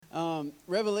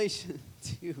Revelation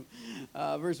 2,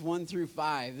 verse 1 through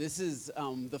 5. This is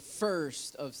the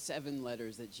first of 7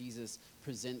 letters that Jesus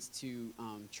presents to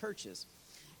churches.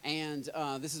 And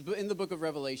this is in the book of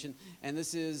Revelation, and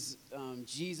this is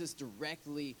Jesus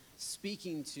directly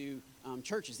speaking to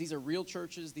churches. These are real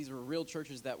churches. These are real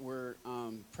churches that were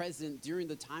present during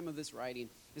the time of this writing.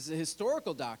 This is a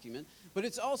historical document, but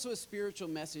it's also a spiritual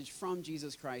message from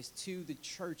Jesus Christ to the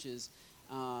churches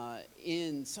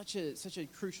in such a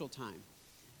crucial time.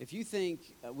 If you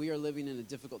think we are living in a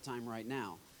difficult time right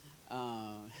now,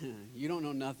 you don't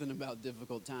know nothing about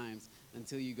difficult times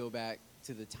until you go back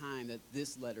to the time that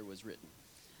this letter was written.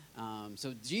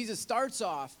 So Jesus starts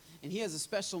off, and he has a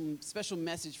special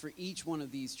message for each one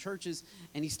of these churches.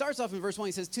 And he starts off in verse 1.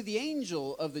 He says, "To the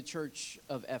angel of the church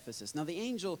of Ephesus." Now, the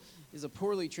angel is a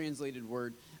poorly translated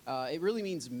word. It really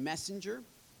means messenger.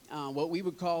 What we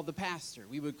would call the pastor,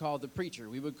 we would call the preacher,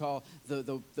 we would call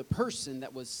the person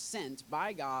that was sent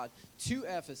by God to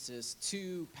Ephesus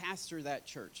to pastor that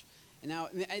church. And now,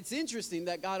 it's interesting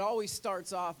that God always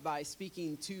starts off by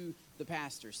speaking to the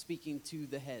pastor, speaking to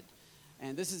the head.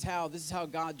 And this is how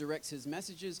God directs his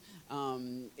messages.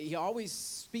 He always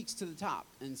speaks to the top.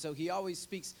 And so he always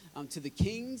speaks to the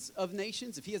kings of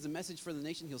nations. If he has a message for the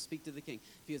nation, he'll speak to the king.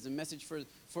 If he has a message for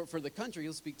the country,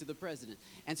 he'll speak to the president.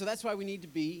 And so that's why we need to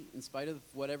be, in spite of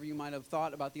whatever you might have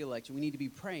thought about the election, we need to be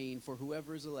praying for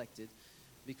whoever is elected,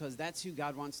 because that's who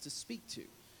God wants to speak to.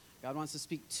 God wants to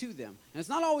speak to them. And it's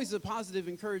not always a positive,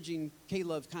 encouraging,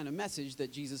 K-love kind of message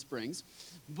that Jesus brings,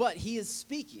 but he is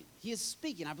speaking. He is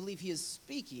speaking. I believe he is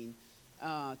speaking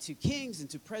to kings and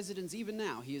to presidents even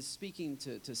now. He is speaking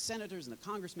to senators and to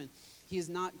congressmen. He has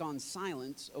not gone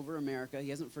silent over America. He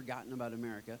hasn't forgotten about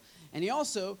America. And he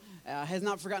also has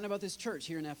not forgotten about this church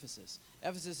here in Ephesus.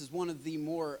 Ephesus is one of the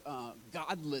more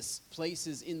godless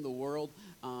places in the world.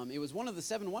 It was one of the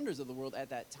 7 wonders of the world at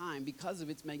that time because of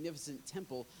its magnificent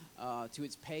temple to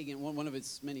its pagan, one of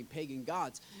its many pagan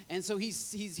gods. And so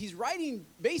he's writing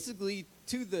basically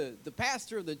to the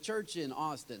pastor of the church in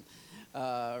Austin.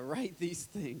 Write these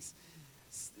things.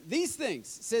 These things,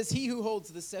 says he who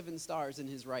holds the 7 stars in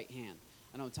his right hand.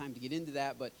 I don't have time to get into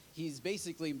that, but he's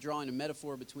basically drawing a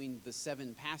metaphor between the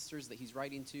 7 pastors that he's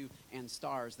writing to and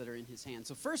stars that are in his hand.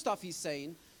 So first off, he's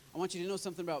saying, I want you to know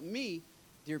something about me,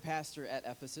 dear pastor at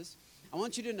Ephesus. I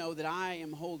want you to know that I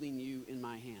am holding you in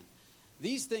my hand.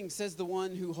 These things, says the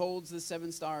one who holds the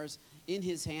 7 stars in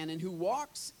his hand and who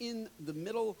walks in the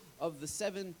middle of the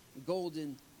 7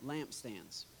 golden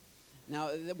lampstands.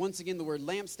 Now, once again, the word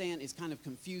lampstand is kind of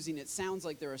confusing. It sounds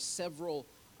like there are several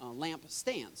lamp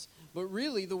stands. But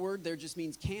really, the word there just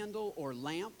means candle or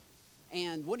lamp.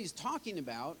 And what he's talking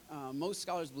about, most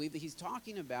scholars believe that he's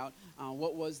talking about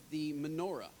what was the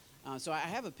menorah. So I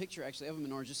have a picture, actually, of a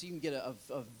menorah, just so you can get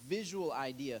a visual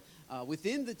idea.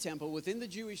 Within the temple, within the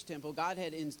Jewish temple, God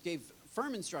gave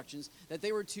firm instructions that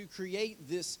they were to create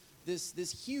this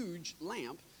huge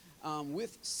lamp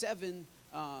with 7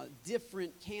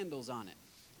 different candles on it.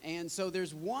 And so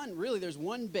there's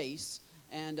one base,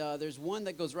 and there's one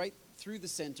that goes right through the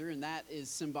center, and that is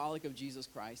symbolic of Jesus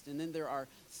Christ. And then there are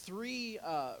 3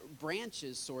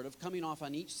 branches, sort of, coming off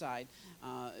on each side.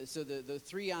 So the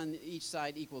 3 on each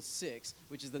side equals 6,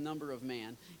 which is the number of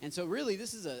man. And so really,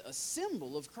 this is a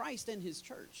symbol of Christ and his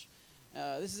church.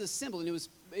 This is a symbol, and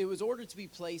it was ordered to be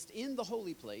placed in the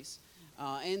holy place,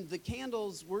 and the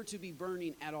candles were to be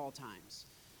burning at all times.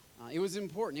 It was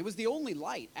important. It was the only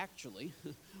light, actually,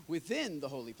 within the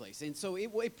holy place. And so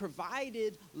it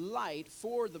provided light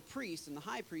for the priest and the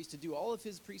high priest to do all of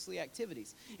his priestly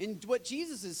activities. And what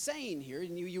Jesus is saying here,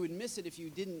 and you would miss it if you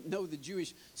didn't know the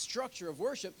Jewish structure of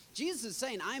worship, Jesus is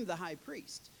saying, I'm the high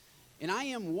priest. And I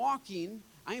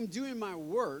am doing my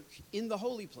work in the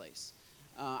holy place.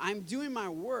 I'm doing my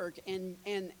work, and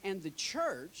the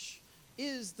church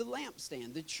is the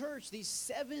lampstand. The church, these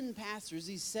 7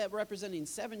 pastors, representing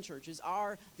 7 churches,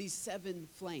 are these 7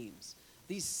 flames,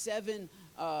 these 7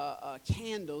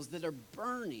 candles that are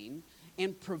burning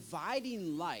and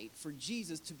providing light for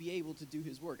Jesus to be able to do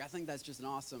his work. I think that's just an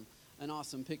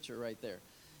awesome picture right there.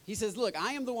 He says, look,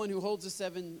 I am the one who holds the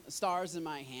 7 stars in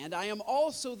my hand. I am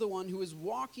also the one who is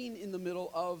walking in the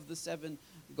middle of the 7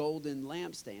 golden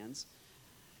lampstands.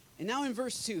 And now in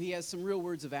verse 2, he has some real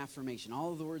words of affirmation.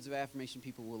 All of the words of affirmation,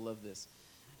 people will love this,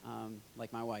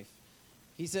 like my wife.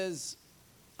 He says,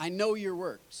 I know your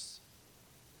works.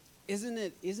 Isn't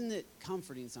it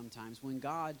comforting sometimes when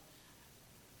God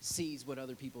sees what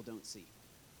other people don't see?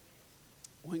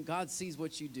 When God sees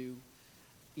what you do,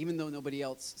 even though nobody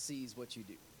else sees what you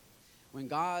do. When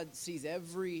God sees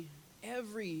every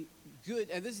every good,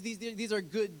 and these are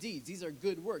good deeds. These are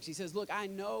good works. He says, look, I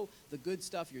know the good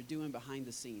stuff you're doing behind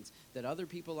the scenes that other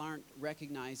people aren't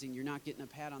recognizing. You're not getting a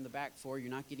pat on the back for.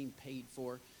 You're not getting paid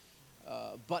for.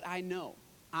 But I know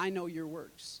your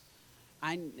works.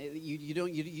 You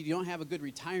don't have a good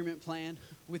retirement plan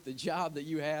with the job that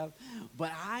you have,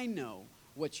 but I know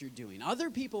what you're doing. Other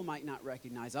people might not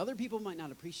recognize. Other people might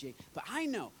not appreciate. But I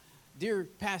know. Dear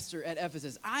pastor at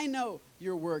Ephesus, I know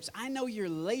your works. I know your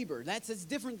labor. It's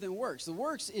different than works. The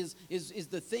works is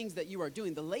the things that you are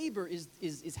doing. The labor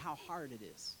is how hard it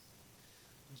is.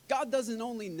 God doesn't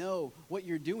only know what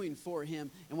you're doing for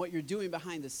him and what you're doing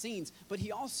behind the scenes, but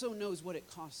he also knows what it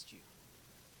costs you.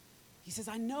 He says,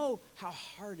 I know how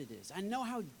hard it is. I know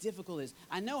how difficult it is.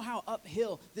 I know how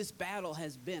uphill this battle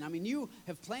has been. I mean, you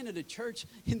have planted a church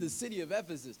in the city of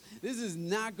Ephesus. This is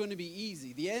not going to be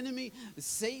easy. The enemy,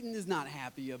 Satan, is not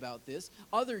happy about this.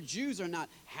 Other Jews are not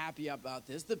happy about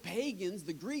this. The pagans,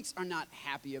 the Greeks, are not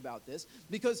happy about this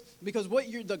because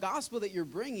the gospel that you're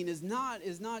bringing is not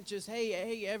just,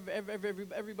 hey,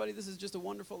 everybody, this is just a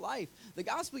wonderful life. The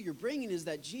gospel you're bringing is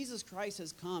that Jesus Christ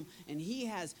has come and he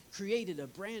has created a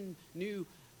brand new,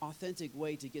 authentic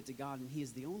way to get to God, and he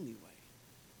is the only way.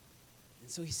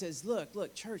 And so he says,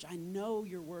 look, church, I know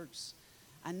your works.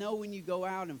 I know when you go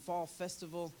out and fall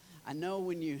festival. I know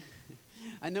when you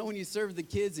serve the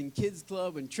kids in kids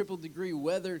club and triple degree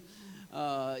weather.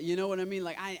 You know what I mean?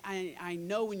 Like I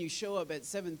know when you show up at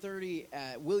 7:30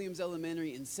 at Williams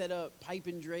Elementary and set up pipe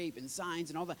and drape and signs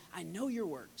and all that. I know your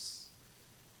works.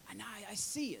 I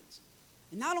see it.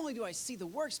 And not only do I see the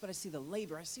works, but I see the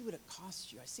labor. I see what it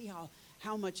costs you. I see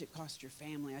how much it costs your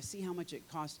family. I see how much it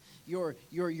costs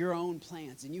your own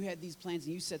plans. And you had these plans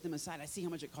and you set them aside. I see how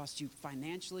much it costs you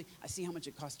financially. I see how much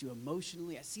it costs you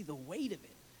emotionally. I see the weight of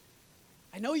it.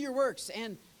 I know your works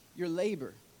and your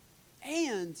labor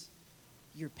and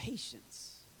your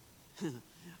patience.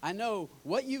 I know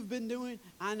what you've been doing.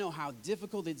 I know how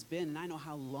difficult it's been, and I know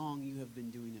how long you have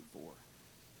been doing it for.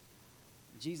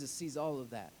 Jesus sees all of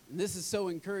that. And this is so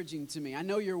encouraging to me. I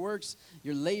know your works,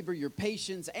 your labor, your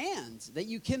patience, and that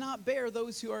you cannot bear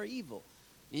those who are evil.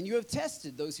 And you have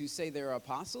tested those who say they are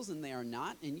apostles and they are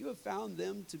not, and you have found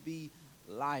them to be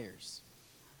liars.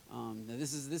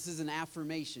 This is an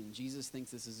affirmation. Jesus thinks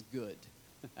this is good.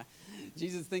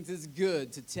 Jesus thinks it's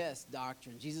good to test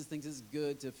doctrine. Jesus thinks it's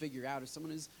good to figure out if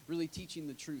someone is really teaching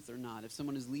the truth or not, if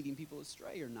someone is leading people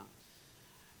astray or not.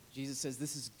 Jesus says,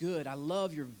 this is good. I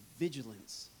love your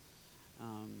vigilance.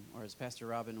 Or as Pastor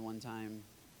Robin one time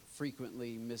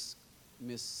frequently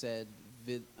missaid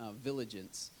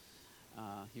vigilance.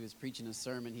 He was preaching a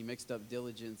sermon. He mixed up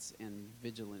diligence and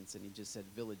vigilance, and he just said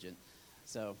vigilant.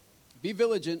 So be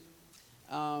vigilant.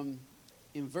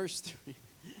 In verse 3.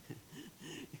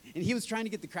 And he was trying to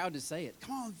get the crowd to say it.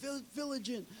 Come on,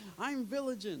 vigilant. I'm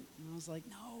vigilant. And I was like,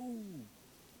 no,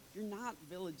 you're not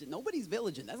vigilant. Nobody's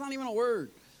vigilant. That's not even a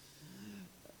word.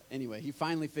 Anyway, he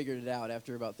finally figured it out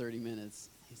after about 30 minutes.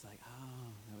 He's like, oh,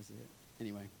 that was it.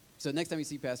 Anyway, so next time you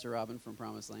see Pastor Robin from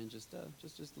Promised Land, just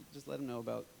let him know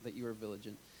about that you are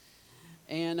vigilant.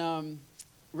 And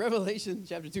Revelation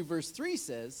chapter 2, verse 3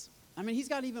 says, I mean, he's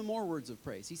got even more words of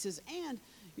praise. He says, and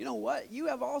you know what? You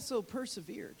have also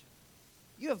persevered.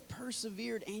 You have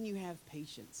persevered and you have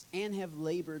patience and have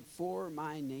labored for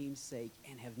my name's sake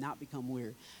and have not become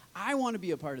weary. I want to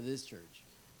be a part of this church.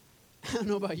 I don't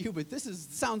know about you, but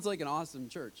sounds like an awesome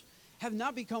church. Have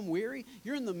not become weary.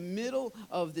 You're in the middle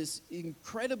of this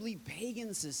incredibly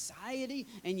pagan society,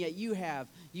 and yet you have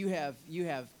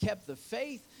kept the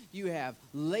faith. You have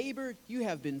labored. You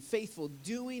have been faithful,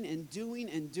 doing,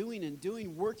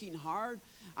 working hard.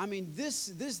 I mean,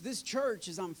 this church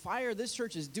is on fire. This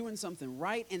church is doing something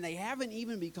right, and they haven't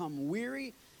even become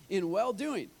weary in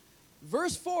well-doing.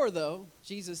 Verse 4, though,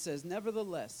 Jesus says,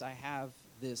 nevertheless, I have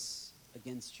this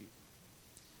against you.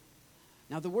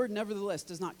 Now, the word nevertheless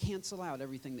does not cancel out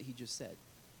everything that he just said.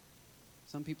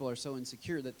 Some people are so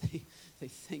insecure that they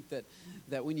think that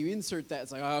when you insert that,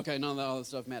 it's like, oh, okay, none of that other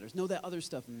stuff matters. No, that other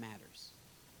stuff matters.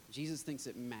 Jesus thinks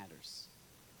it matters.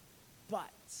 But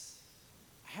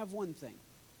I have one thing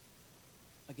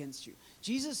against you.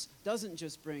 Jesus doesn't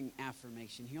just bring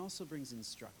affirmation. He also brings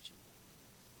instruction.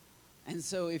 And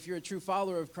so if you're a true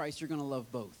follower of Christ, you're going to love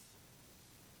both.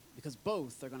 Because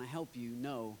both are going to help you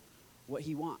know what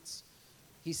he wants.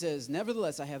 He says,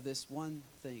 nevertheless, I have this one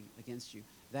thing against you,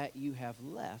 that you have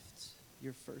left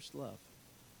your first love.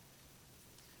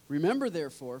 Remember,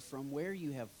 therefore, from where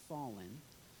you have fallen,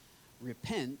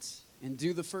 repent and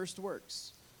do the first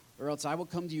works, or else I will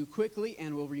come to you quickly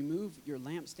and will remove your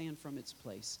lampstand from its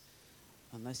place,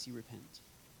 unless you repent.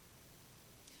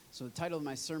 So the title of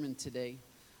my sermon today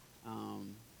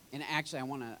And actually, I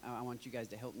want you guys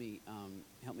to help me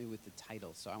with the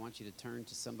title. So I want you to turn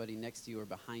to somebody next to you or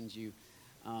behind you,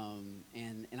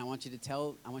 and I want you to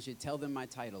tell them my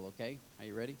title. Okay? Are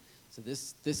you ready? So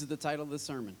this is the title of the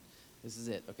sermon. This is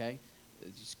it. Okay?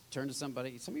 Just turn to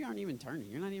somebody. Some of you aren't even turning.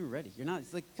 You're not even ready. You're not.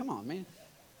 It's like, come on, man.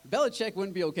 Belichick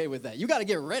wouldn't be okay with that. You got to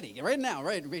get ready right now,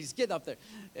 right? Just get up there.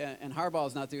 And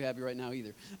Harbaugh's not too happy right now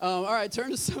either. All right,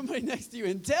 turn to somebody next to you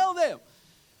and tell them,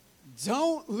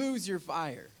 don't lose your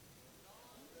fire.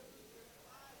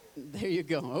 There you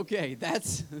go. Okay,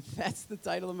 that's the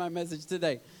title of my message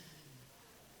today.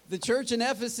 The church in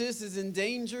Ephesus is in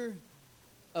danger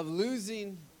of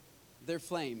losing their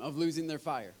flame, of losing their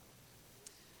fire.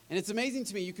 And it's amazing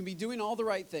to me, you can be doing all the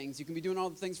right things. You can be doing all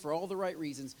the things for all the right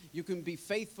reasons. You can be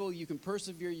faithful. You can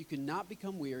persevere. You can not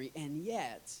become weary. And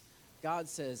yet, God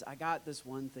says, I got this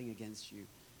one thing against you.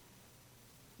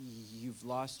 You've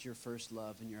lost your first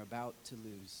love, and you're about to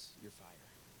lose your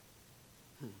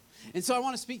fire. And so I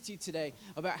want to speak to you today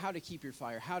about how to keep your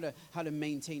fire, how to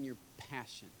maintain your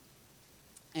passion.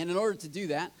 And in order to do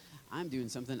that, I'm doing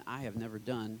something I have never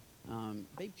done.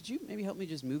 Babe, could you maybe help me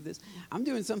just move this? I'm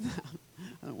doing something.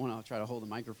 I don't want to try to hold the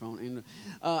microphone. And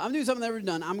I'm doing something I've never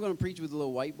done. I'm going to preach with a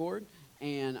little whiteboard.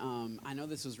 And I know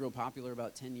this was real popular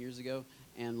about 10 years ago.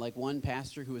 And like one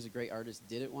pastor who was a great artist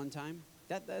did it one time.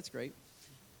 That's great.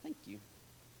 Thank you.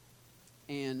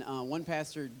 And one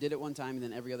pastor did it one time, and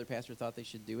then every other pastor thought they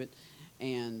should do it.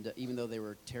 And even though they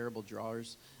were terrible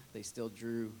drawers, they still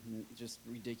drew just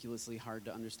ridiculously hard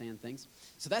to understand things.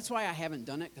 So that's why I haven't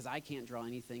done it, because I can't draw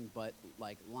anything but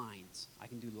like lines. I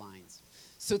can do lines.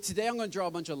 So today I'm going to draw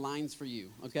a bunch of lines for you,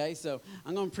 okay? So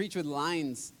I'm going to preach with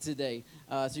lines today.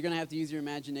 So you're going to have to use your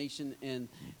imagination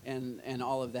and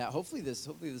all of that. Hopefully this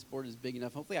board is big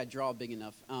enough. Hopefully I draw big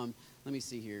enough. Let me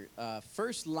see here.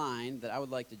 First line that I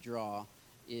would like to draw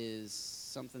is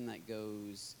something that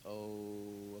goes,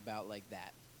 about like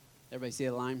that. Everybody see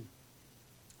the line?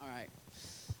 All right.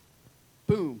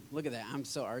 Boom. Look at that. I'm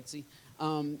so artsy.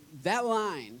 That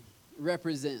line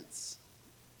represents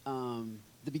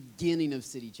the beginning of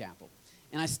City Chapel.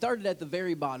 And I started at the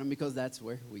very bottom because that's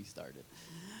where we started.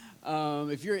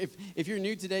 If you're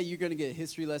new today, you're going to get a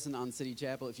history lesson on City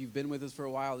Chapel. If you've been with us for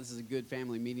a while, this is a good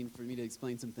family meeting for me to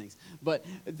explain some things. But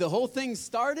the whole thing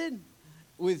started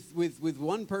with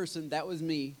one person. That was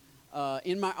me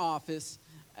in my office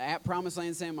at Promised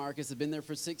Land San Marcos. I've been there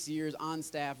for 6 years on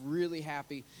staff, really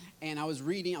happy. And I was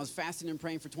fasting and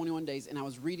praying for 21 days, and I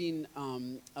was reading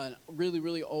a really,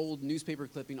 really old newspaper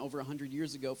clipping over 100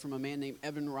 years ago from a man named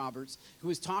Evan Roberts, who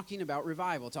was talking about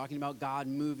revival, talking about God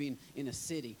moving in a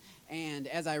city. And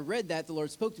as I read that, the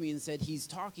Lord spoke to me and said, he's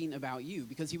talking about you,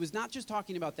 because he was not just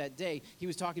talking about that day, he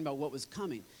was talking about what was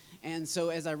coming. And so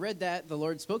as I read that, the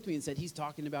Lord spoke to me and said, he's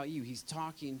talking about you. He's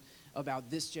talking about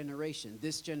this generation.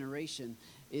 This generation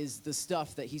is the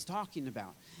stuff that he's talking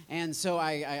about. And so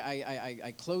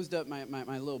I closed up my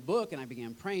little book, and I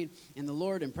began praying, and the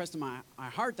Lord impressed on my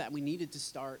heart that we needed to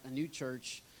start a new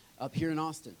church up here in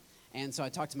Austin. And so I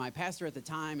talked to my pastor at the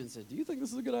time and said, do you think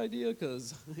this is a good idea?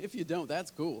 Because if you don't,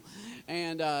 that's cool.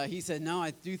 And he said, no,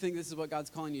 I do think this is what God's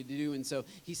calling you to do. And so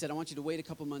he said, I want you to wait a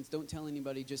couple months. Don't tell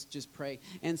anybody. Just pray.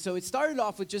 And so it started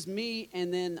off with just me,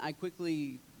 and then I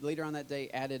quickly, later on that day,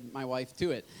 added my wife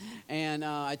to it. And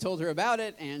I told her about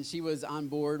it, and she was on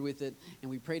board with it,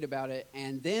 and we prayed about it.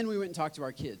 And then we went and talked to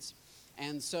our kids.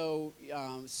 And so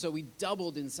we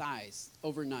doubled in size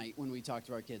overnight when we talked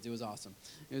to our kids. It was awesome.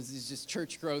 It was just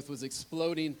church growth was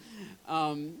exploding.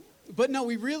 But no,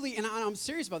 we really, and I'm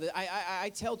serious about this.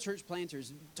 I tell church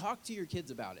planters, talk to your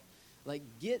kids about it. Like,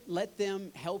 let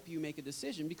them help you make a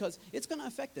decision, because it's going to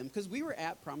affect them. Because we were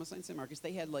at Promised Land San Marcos.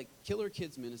 They had, like, killer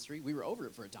kids ministry. We were over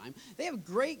it for a time. They have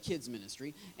great kids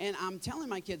ministry. And I'm telling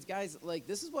my kids, guys, like,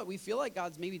 this is what we feel like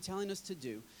God's maybe telling us to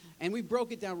do. And we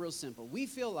broke it down real simple. We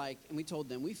feel like, and we told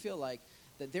them, we feel like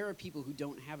that there are people who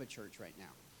don't have a church right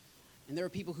now. And there are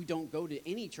people who don't go to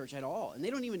any church at all. And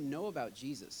they don't even know about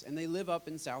Jesus. And they live up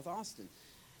in South Austin.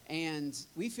 And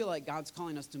we feel like God's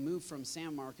calling us to move from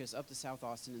San Marcos up to South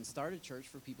Austin and start a church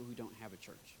for people who don't have a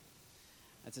church.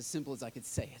 That's as simple as I could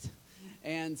say it.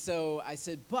 And so I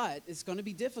said, but it's going to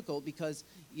be difficult because,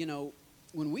 you know,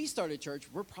 when we start a church,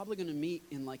 we're probably going to meet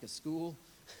in like a school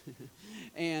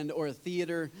or a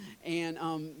theater. And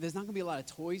there's not going to be a lot of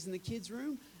toys in the kids'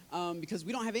 room. Because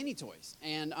we don't have any toys.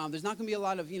 And there's not going to be a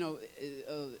lot of,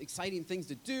 exciting things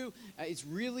to do. It's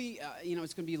really,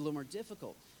 it's going to be a little more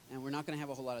difficult. And we're not going to have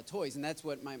a whole lot of toys. And that's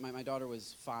what my daughter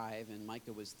was 5 and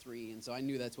Micah was 3. And so I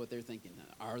knew that's what they're thinking.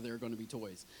 Are there going to be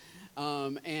toys?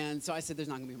 And so I said, there's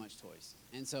not going to be much toys.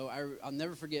 And so I'll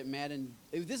never forget Madden.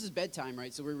 This is bedtime,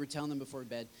 right? So we were telling them before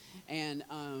bed. And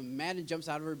Madden jumps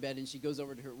out of her bed, and she goes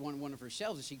over to one of her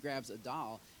shelves, and she grabs a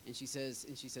doll. And she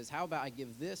says, how about I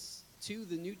give this to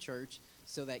the new church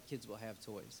so that kids will have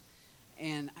toys?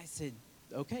 And I said,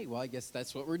 okay, well, I guess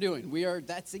that's what we're doing.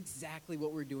 That's exactly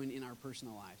what we're doing in our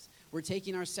personal lives. We're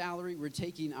taking our salary, we're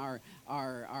taking our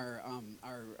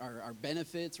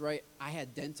benefits, right? I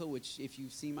had dental, which if you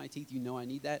see my teeth, you know I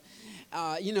need that.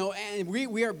 And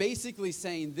we are basically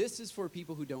saying this is for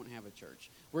people who don't have a church.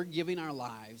 We're giving our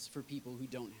lives for people who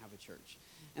don't have a church.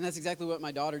 And that's exactly what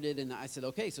my daughter did, and I said,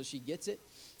 okay, so she gets it.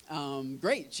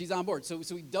 Great, she's on board. So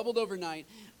we doubled overnight,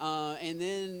 and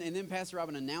then Pastor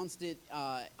Robin announced it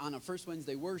on a First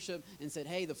Wednesday worship and said,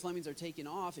 hey, the Flemings are taking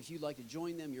off. If you'd like to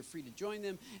join them, you're free to join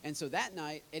them. And so that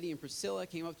night, Eddie and Priscilla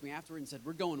came up to me afterward and said,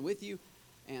 we're going with you.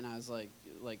 And I was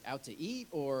like out to eat,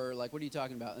 or like, what are you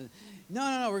talking about?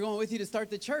 No, we're going with you to start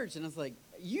the church. And I was like,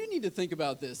 you need to think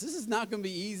about this. This is not going to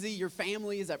be easy. Your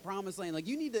family is at Promised Land. Like,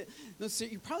 you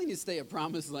probably need to stay at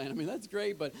Promised Land. I mean, that's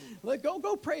great, but like,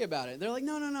 go pray about it. They're like,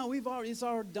 no, it's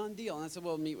our done deal. And I said,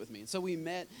 well, meet with me. And so we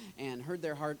met and heard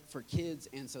their heart for kids,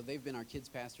 and so they've been our kids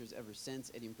pastors ever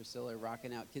since. Then Priscilla are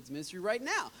rocking out kids ministry right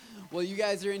now. Well, you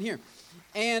guys are in here,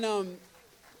 and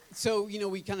so,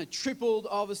 we kind of tripled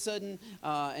all of a sudden,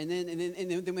 and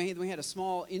then we had a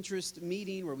small interest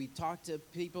meeting where we talked to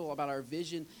people about our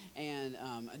vision, and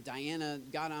Diana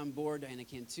got on board, Diana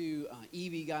Cantu,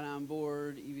 Evie got on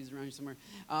board, Evie's around here somewhere,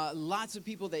 lots of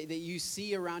people that you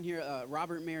see around here,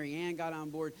 Robert and Mary Ann got on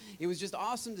board. It was just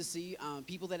awesome to see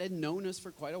people that had known us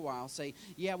for quite a while say,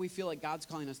 yeah, we feel like God's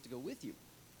calling us to go with you.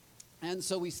 And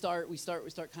so we start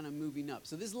kind of moving up.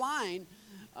 So this line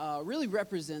really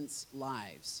represents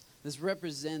lives. This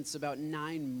represents about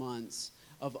 9 months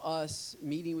of us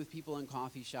meeting with people in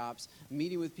coffee shops,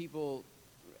 meeting with people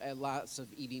at lots of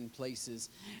eating places,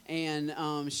 and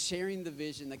sharing the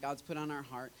vision that God's put on our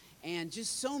heart. And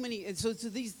just so many, and so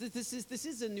this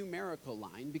is a numerical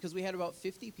line, because we had about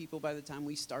 50 people by the time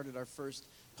we started our first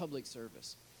public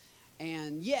service.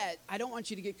 And yet, I don't want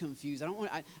you to get confused. I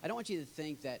don't want you to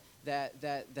think that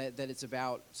it's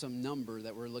about some number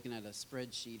that we're looking at a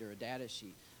spreadsheet or a data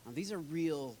sheet. These are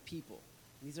real people.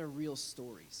 These are real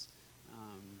stories.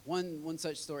 One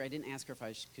such story, I didn't ask her if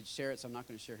I could share it, so I'm not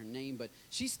going to share her name, but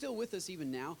she's still with us even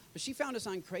now. But she found us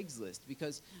on Craigslist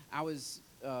because I was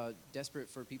desperate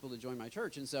for people to join my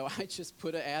church, and so I just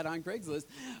put an ad on Craigslist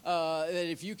that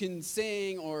if you can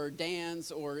sing or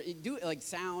dance or do like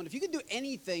sound, if you can do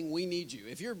anything, we need you.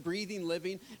 If you're breathing,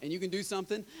 living, and you can do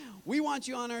something, we want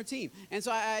you on our team. And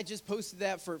so I just posted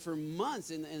that for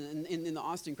months in the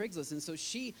Austin Craigslist, and so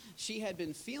she had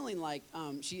been feeling like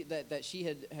she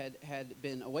had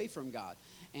been away from God.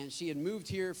 And she had moved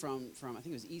here from I think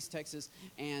it was East Texas,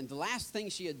 and the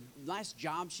last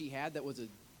job she had that was a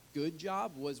good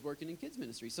job was working in kids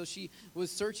ministry. So she was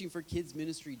searching for kids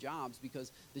ministry jobs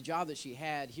because the job that she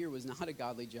had here was not a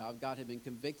godly job. God had been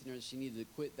convicting her that she needed to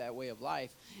quit that way of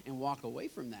life and walk away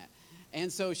from that.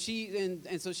 And so she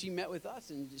met with us,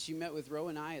 and she met with Ro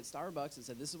and I at Starbucks and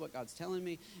said, this is what God's telling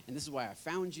me, and this is why I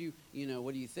found you.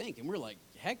 What do you think? And we're like,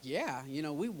 heck yeah.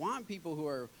 We want people who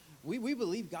are, we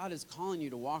believe God is calling you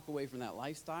to walk away from that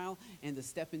lifestyle and to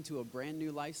step into a brand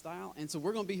new lifestyle. And so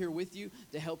we're going to be here with you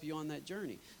to help you on that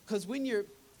journey. Because when you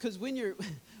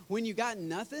got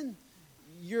nothing,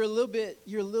 you're a little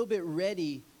bit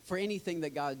ready for anything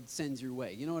that God sends your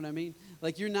way. You know what I mean?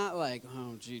 Like, you're not like,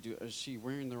 oh, gee, is she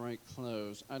wearing the right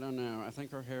clothes? I don't know. I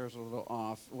think her hair is a little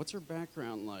off. What's her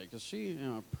background like? Is she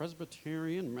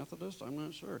Presbyterian, Methodist? I'm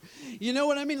not sure. You know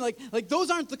what I mean? Like those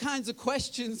aren't the kinds of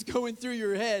questions going through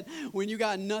your head when you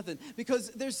got nothing. Because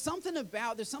there's something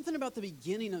about the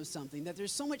beginning of something that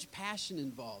there's so much passion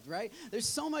involved, right? There's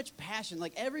so much passion.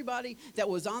 Like, everybody that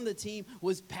was on the team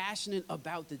was passionate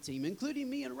about the team, including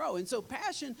me and Ro. And so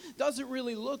passion doesn't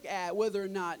really look at whether or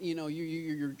not,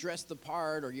 you're dressed the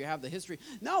part or you have the history.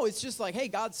 No, it's just like, hey,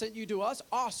 God sent you to us.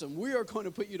 Awesome. We are going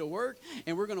to put you to work,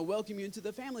 and we're going to welcome you into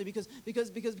the family because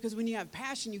when you have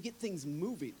passion, you get things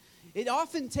moving. It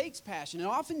often takes passion. It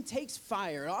often takes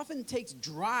fire. It often takes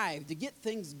drive to get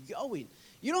things going.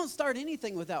 You don't start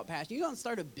anything without passion. You don't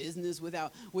start a business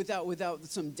without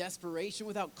some desperation,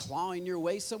 without clawing your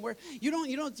way somewhere. You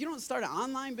don't start an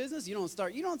online business. You don't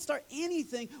start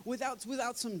anything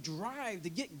without some drive to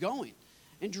get going.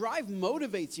 And drive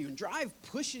motivates you, and drive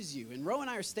pushes you. And Ro and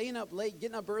I are staying up late,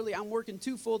 getting up early. I'm working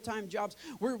 2 full-time jobs.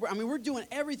 We're doing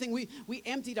everything. We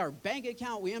emptied our bank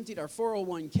account. We emptied our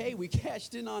 401k. We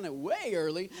cashed in on it way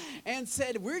early and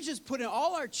said, we're just putting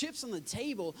all our chips on the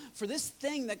table for this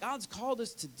thing that God's called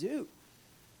us to do.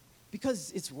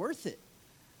 because it's worth it.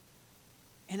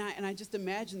 And I just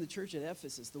imagine the church at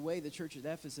Ephesus, the way the church at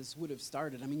Ephesus would have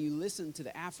started. I mean, you listen to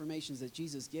the affirmations that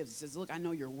Jesus gives. He says, look, I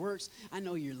know your works. I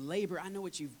know your labor. I know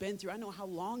what you've been through. I know how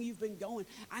long you've been going.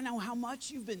 I know how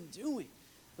much you've been doing.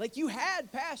 Like, you had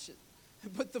passion,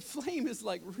 but the flame is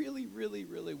like really, really,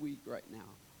 really weak right now.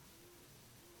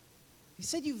 He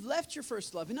said you've left your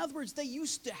first love. In other words, they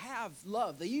used to have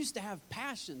love. They used to have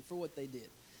passion for what they did.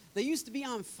 They used to be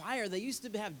on fire. They used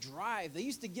to have drive. They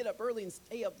used to get up early and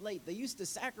stay up late. They used to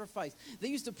sacrifice. They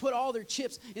used to put all their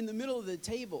chips in the middle of the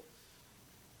table.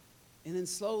 And then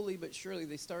slowly but surely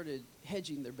they started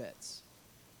hedging their bets.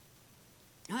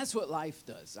 And that's what life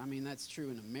does. I mean, that's true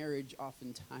in a marriage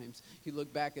oftentimes. You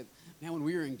look back at, man, when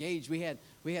we were engaged, we had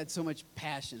so much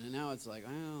passion. And now it's like,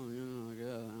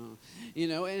 and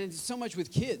it's so much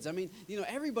with kids. I mean,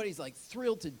 everybody's like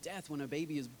thrilled to death when a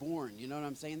baby is born. You know what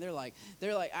I'm saying? They're like,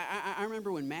 I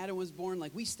remember when Madden was born,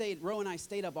 like Ro and I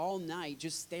stayed up all night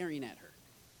just staring at her.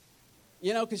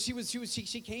 Because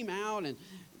she came out and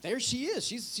there she is.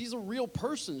 She's a real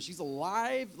person. She's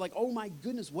alive. Like, oh my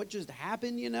goodness, what just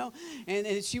happened,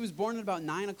 And she was born at about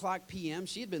 9:00 p.m.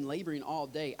 She had been laboring all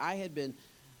day. I had been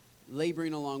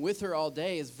laboring along with her all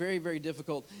day. It's very, very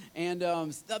difficult. And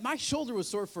my shoulder was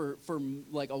sore for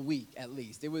like a week at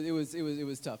least. It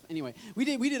was tough. Anyway, we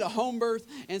did a home birth,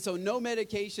 and so no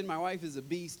medication. My wife is a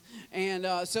beast. And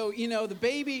so the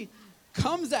baby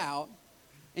comes out.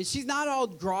 And she's not all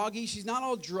groggy. She's not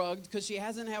all drugged because she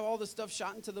hasn't had all the stuff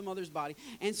shot into the mother's body.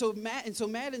 And so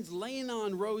Madden's laying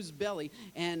on Rose's belly,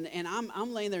 and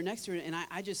I'm laying there next to her, and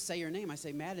I just say her name. I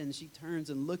say Madden, and she turns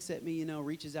and looks at me,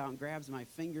 reaches out and grabs my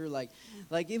finger, like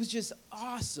it was just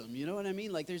awesome. You know what I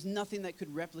mean? Like there's nothing that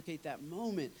could replicate that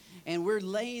moment. And we're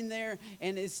laying there,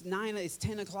 and it's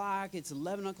 10 o'clock, it's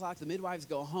 11 o'clock. The midwives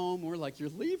go home. We're like, you're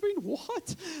leaving?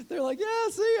 What? They're like, yeah,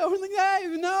 see, I'm like,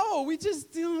 hey, no, we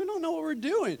just we don't know what we're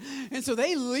doing. And so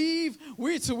they leave.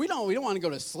 We don't want to go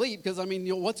to sleep because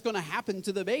what's going to happen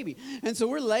to the baby? And so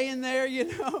we're laying there,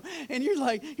 and you're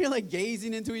like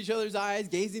gazing into each other's eyes,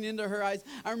 gazing into her eyes.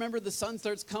 I remember the sun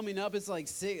starts coming up. It's like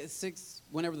six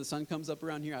whenever the sun comes up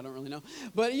around here. I don't really know,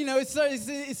 but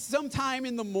it's sometime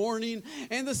in the morning,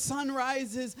 and the sun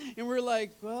rises, and we're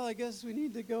like, well, I guess we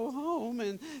need to go home.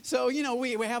 And so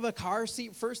we have a car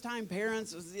seat, first time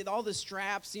parents, all the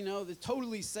straps, they're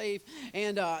totally safe,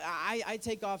 and I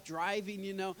take off driving,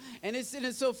 and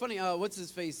it's so funny. What's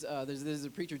his face? There's a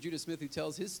preacher, Judah Smith, who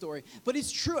tells his story. But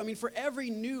it's true. I mean, for every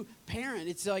new parent,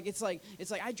 it's like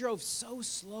I drove so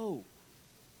slow.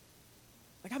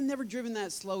 Like I've never driven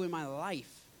that slow in my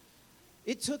life.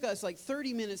 It took us like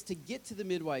 30 minutes to get to the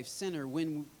midwife center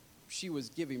when she was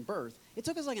giving birth. It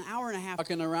took us like an hour and a half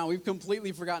walking around. We've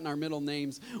completely forgotten our middle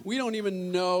names. We don't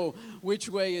even know which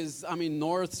way is,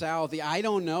 north, south. I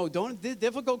don't know.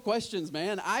 Difficult questions,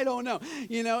 man. I don't know.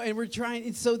 And we're trying.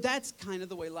 And so that's kind of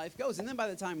the way life goes. And then by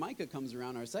the time Micah comes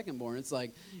around, our second born, it's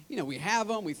like, we have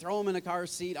them. We throw them in a car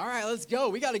seat. All right, let's go.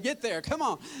 We got to get there. Come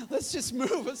on. Let's just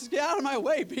move. Let's get out of my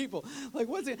way, people. Like,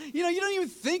 what's it? You don't even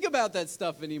think about that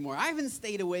stuff anymore. I haven't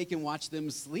stayed awake and watched them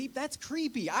sleep. That's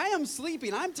creepy. I am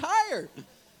sleeping. I'm tired.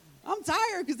 I'm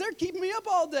tired because they're keeping me up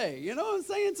all day. You know what I'm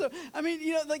saying? So,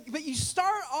 but you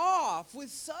start off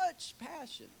with such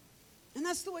passion. And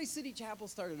that's the way City Chapel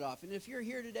started off. And if you're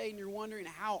here today and you're wondering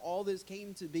how all this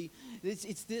came to be,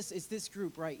 it's this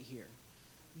group right here.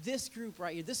 This group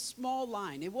right here, this small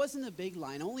line. It wasn't a big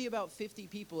line, only about 50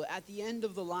 people at the end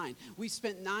of the line. We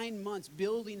spent 9 months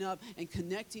building up and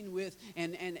connecting with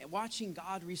and watching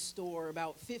God restore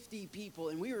about 50 people,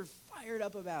 and we were fired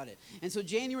up about it. And so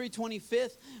January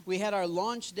 25th, we had our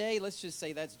launch day. Let's just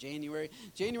say that's January.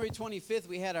 January 25th,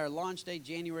 we had our launch day,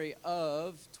 January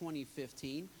of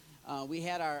 2015. We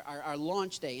had our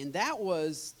launch day, and that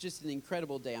was just an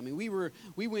incredible day.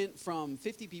 We went from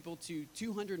 50 people to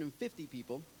 250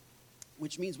 people,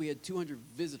 which means we had 200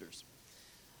 visitors.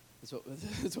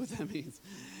 That's what that means.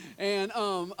 And,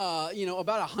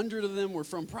 about 100 of them were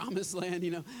from Promised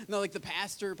Land, like the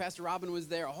Pastor Robin was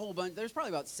there, a whole bunch. There's probably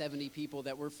about 70 people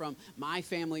that were from my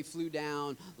family flew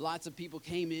down. Lots of people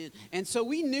came in. And so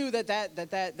we knew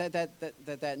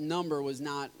that number was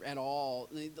not at all.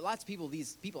 Lots of people,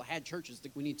 these people had churches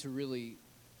that we need to really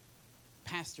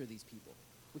pastor these people.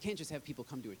 We can't just have people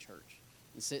come to a church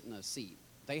and sit in a seat.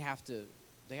 They have to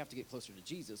get closer to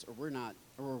Jesus, or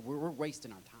we're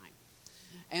wasting our time.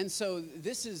 And so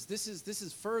this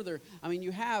is further.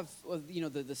 You have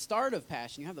the start of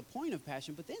passion, you have the point of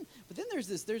passion, but then there's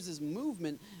this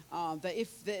movement that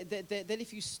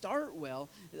if you start well,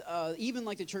 even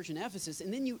like the church in Ephesus,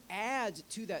 and then you add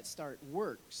to that start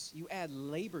works, you add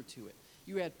labor to it,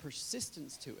 you add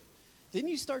persistence to it. then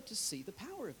you start to see the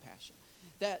power of passion.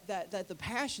 That the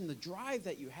passion, the drive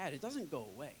that you had, it doesn't go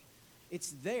away.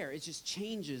 It's there. It just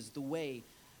changes the way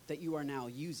that you are now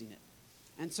using it.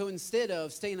 And so instead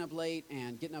of staying up late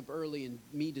and getting up early and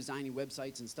me designing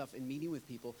websites and stuff and meeting with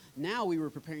people, now we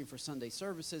were preparing for Sunday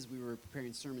services. We were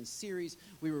preparing sermon series.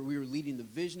 We were leading the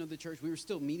vision of the church. We were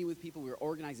still meeting with people. We were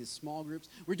organizing small groups.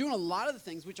 We're doing a lot of the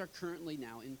things which are currently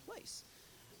now in place.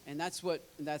 And that's what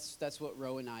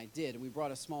Ro and I did. We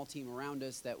brought a small team around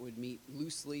us that would meet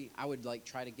loosely. I would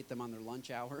try to get them on their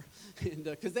lunch hour,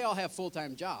 because they all have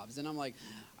full-time jobs. And I'm like,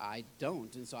 I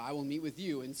don't, and so I will meet with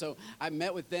you. And so I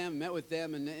met with them,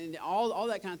 and all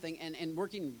that kind of thing. And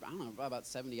working, I don't know, about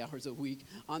 70 hours a week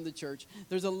on the church.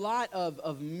 There's a lot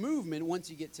of movement once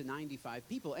you get to 95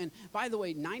 people. And by the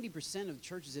way, 90% of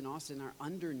churches in Austin are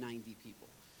under 90 people.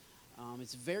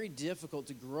 It's very difficult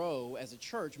to grow as a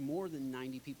church more than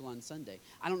 90 people on Sunday.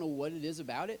 I don't know what it is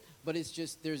about it, but it's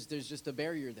just there's just a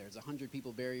barrier there. There's a 100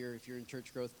 people barrier. If you're in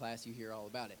church growth class, you hear all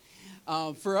about it.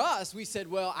 For us, we said,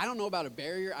 well, I don't know about a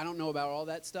barrier. I don't know about all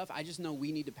that stuff. I just know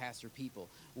we need to pastor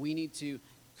people. We need to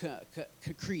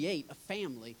create a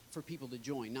family for people to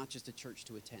join, not just a church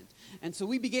to attend. And so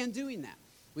we began doing that.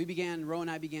 Ro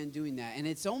and I began doing that, and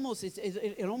it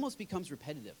almost becomes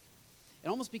repetitive. It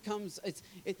almost becomes,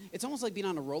 it's almost like being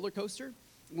on a roller coaster.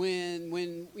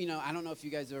 When I don't know if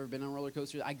you guys have ever been on a roller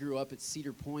coaster. I grew up at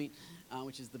Cedar Point,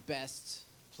 which is the best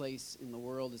place in the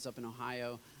world. It's up in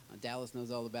Ohio. Dallas knows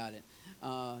all about it.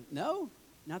 No,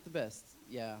 not the best.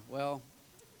 Yeah, well,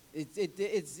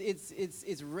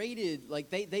 it's rated,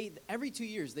 like they every 2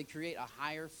 years they create a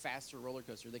higher, faster roller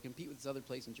coaster. They compete with this other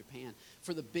place in Japan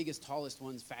for the biggest, tallest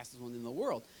ones, fastest one in the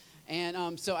world.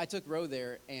 And so I took Ro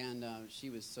there, and she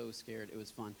was so scared. It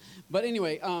was fun. But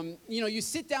anyway, you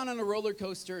sit down on a roller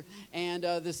coaster, and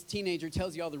this teenager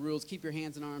tells you all the rules. Keep your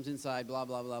hands and arms inside, blah,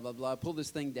 blah, blah, blah, blah. Pull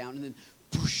this thing down, and then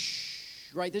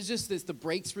whoosh, right? There's just the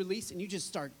brakes release, and you just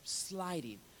start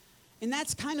sliding. And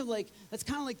that's kind of like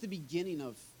the beginning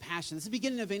of passion. It's the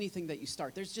beginning of anything that you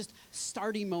start. There's just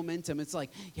starting momentum. It's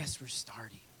like, yes, we're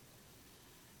starting.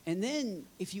 And then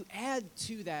if you add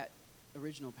to that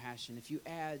original passion, if you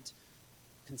add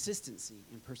consistency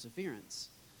and perseverance,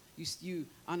 you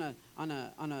on a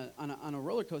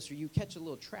roller coaster, you catch a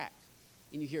little track,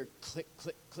 and you hear click,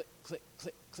 click, click, click,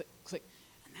 click, click, click,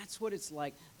 and that's what it's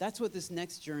like. That's what this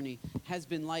next journey has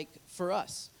been like for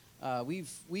us.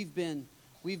 We've been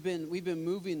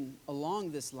moving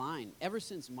along this line ever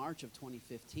since March of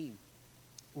 2015,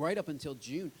 right up until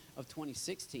June of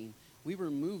 2016. We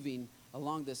were moving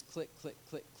along this click, click,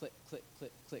 click, click, click,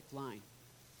 click, click line.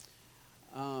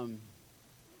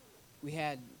 We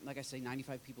had, like I say,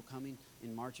 95 people coming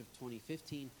in March of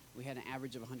 2015. We had an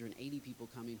average of 180 people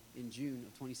coming in June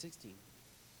of 2016.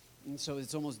 And so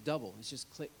it's almost double. It's just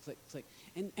click, click, click.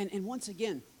 And once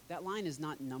again, that line is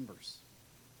not numbers.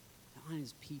 That line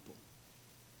is people.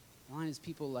 The line is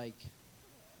people like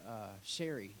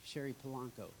Sherry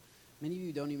Polanco. Many of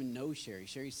you don't even know Sherry.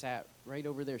 Sherry sat right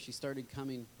over there. She started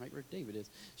coming right where David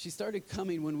is. She started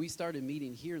coming when we started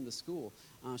meeting here in the school.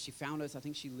 She found us. I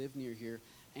think she lived near here.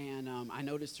 And I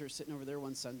noticed her sitting over there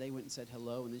one Sunday, went and said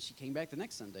hello, and then she came back the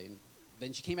next Sunday. And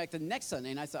then she came back the next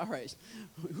Sunday, and I said, all right,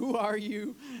 who are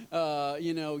you?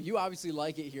 You obviously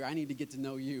like it here. I need to get to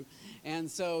know you. And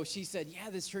so she said, yeah,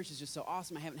 this church is just so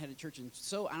awesome. I haven't had a church in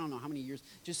I don't know how many years,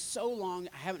 just so long.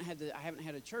 I haven't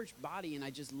had a church body, and I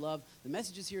just love the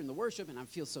messages here and the worship, and I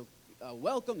feel so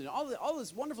welcomed and all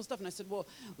this wonderful stuff. And I said, well,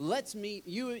 let's meet,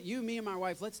 me, and my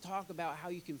wife. Let's talk about how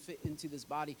you can fit into this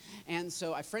body. And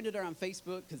so I friended her on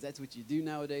Facebook, because that's what you do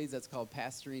nowadays. That's called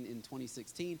pastoring in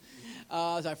 2016. So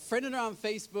I friended her on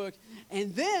Facebook,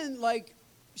 and then,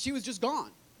 she was just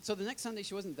gone. So the next Sunday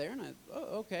she wasn't there, and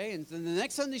okay. And then the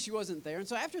next Sunday she wasn't there. And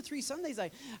so after 3 Sundays,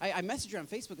 I messaged her on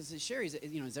Facebook and said, Sherry,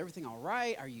 is everything all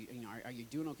right? Are you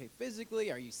doing okay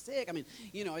physically? Are you sick? I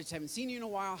just haven't seen you in a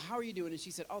while. How are you doing? And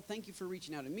she said, oh, thank you for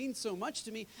reaching out. It means so much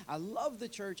to me. I love the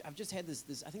church. I've just had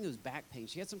this I think it was back pain.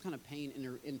 She had some kind of pain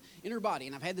in her body,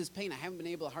 and I've had this pain. I haven't been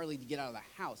able hardly to get out of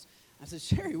the house. I said,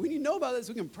 Sherry, when you know about this,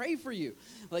 we can pray for you.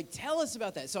 Tell us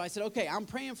about that. So I said, okay, I'm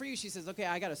praying for you. She says, okay,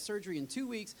 I got a surgery in 2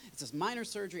 weeks. It's this minor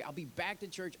surgery. I'll be back to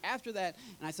church after that.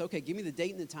 And I said, okay, give me the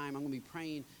date and the time. I'm going to be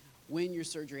praying when your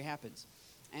surgery happens.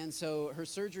 And so her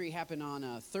surgery happened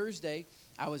on Thursday.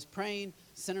 I was praying,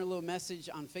 sent her a little message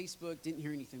on Facebook, didn't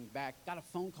hear anything back. Got a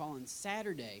phone call on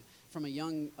Saturday from a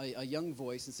young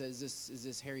voice and said, is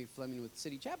this Harry Fleming with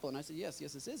City Chapel? And I said, yes,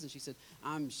 this is. And she said,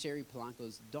 I'm Sherry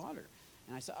Polanco's daughter.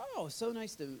 And I said, oh, so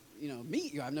nice to,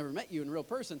 meet you. I've never met you in real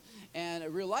person and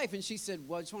real life. And she said,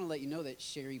 well, I just want to let you know that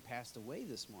Sherry passed away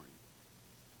this morning.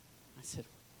 I said,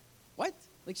 what?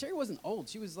 Like, Sherry wasn't old.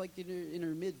 She was like in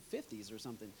her mid-50s or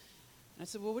something. And I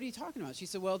said, well, what are you talking about? She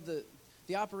said, well,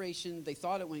 the operation, they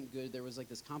thought it went good. There was like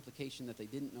this complication that they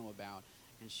didn't know about.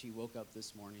 And she woke up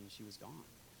this morning and she was gone.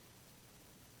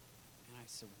 And I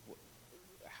said,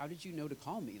 how did you know to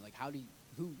call me? Like,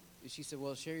 who? She said,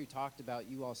 well, Sherry talked about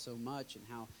you all so much and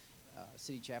how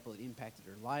City Chapel had impacted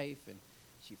her life. And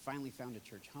she finally found a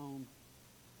church home.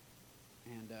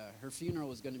 And her funeral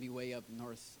was going to be way up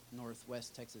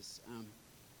northwest Texas.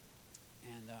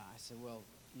 I said, well,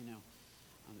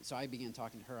 so I began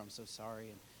talking to her. I'm so sorry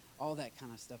and all that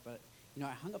kind of stuff. But,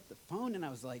 I hung up the phone and I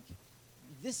was like,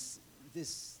 this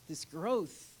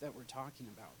growth that we're talking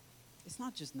about, it's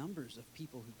not just numbers of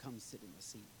people who come sit in the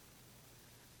seat.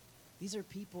 These are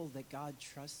people that God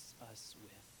trusts us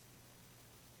with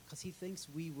because he thinks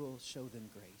we will show them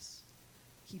grace.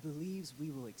 He believes we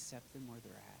will accept them where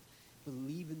they're at,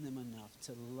 believe in them enough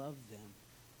to love them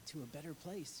to a better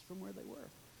place from where they were.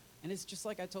 And it's just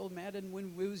like I told Madden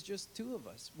when it was just two of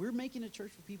us. We're making a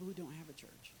church for people who don't have a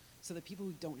church so that people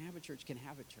who don't have a church can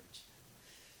have a church.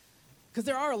 Because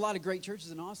there are a lot of great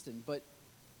churches in Austin, but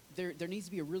there needs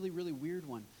to be a really, really weird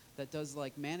one that does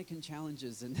like mannequin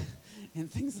challenges and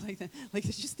things like that. Like,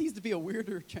 it just needs to be a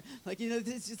weirder,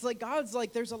 it's like God's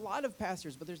like, there's a lot of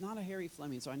pastors, but there's not a Harry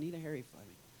Fleming, so I need a Harry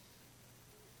Fleming.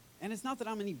 And it's not that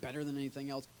I'm any better than anything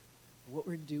else. What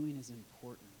we're doing is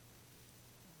important.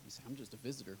 You say, I'm just a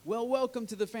visitor. Well, welcome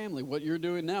to the family. What you're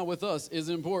doing now with us is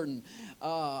important.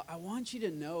 I want you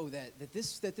to know that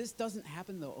this doesn't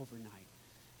happen, though, overnight.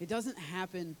 It doesn't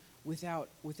happen without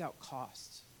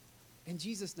cost. And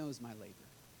Jesus knows my labor.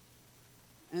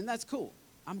 And that's cool.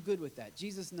 I'm good with that.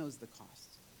 Jesus knows the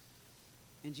cost.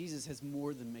 And Jesus has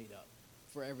more than made up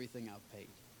for everything I've paid.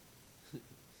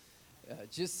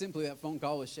 Just simply that phone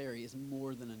call with Sherry is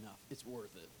more than enough. It's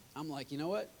worth it. I'm like, you know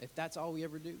what? If that's all we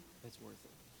ever do, it's worth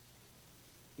it.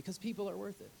 Because people are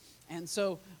worth it. And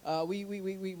so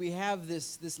we have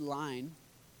this line,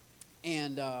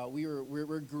 and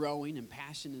we're growing, and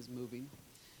passion is moving.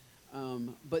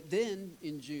 But then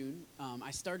in June,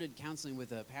 I started counseling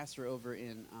with a pastor over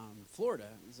in Florida.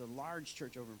 There's a large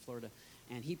church over in Florida,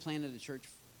 and he planted a church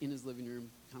in his living room,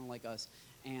 kind of like us.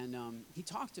 And he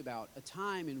talked about a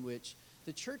time in which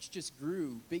the church just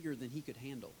grew bigger than he could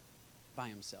handle by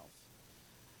himself.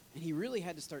 And he really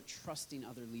had to start trusting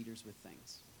other leaders with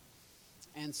things.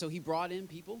 And so he brought in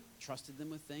people, trusted them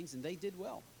with things, and they did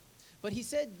well. But he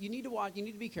said, you need to watch, you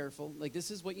need to be careful. Like,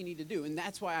 this is what you need to do. And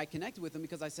that's why I connected with him,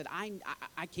 because I said,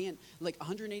 I can't, like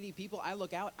 180 people, I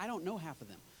look out, I don't know half of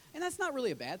them. And that's not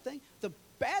really a bad thing. The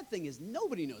bad thing is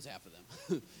nobody knows half of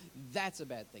them. That's a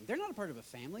bad thing. They're not a part of a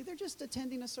family. They're just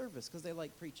attending a service because they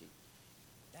like preaching.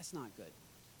 That's not good.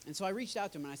 And so I reached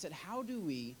out to him and I said, how do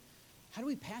we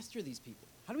pastor these people?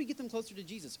 How do we get them closer to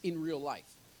Jesus in real life?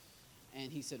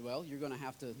 And he said, well, you're going to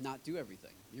have to not do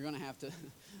everything. You're going to have to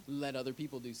let other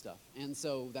people do stuff. And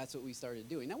so that's what we started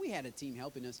doing. Now, we had a team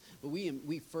helping us, but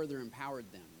we further empowered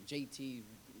them. JT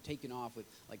taken off with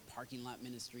like parking lot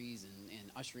ministries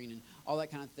and ushering and all that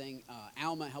kind of thing.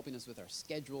 Alma helping us with our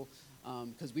schedule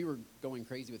because we were going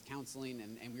crazy with counseling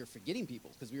and we were forgetting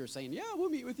people because we were saying, yeah, we'll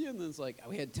meet with you. And then it's like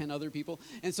we had 10 other people.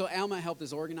 And so Alma helped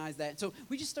us organize that. So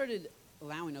we just started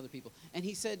allowing other people. And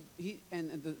he said,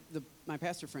 my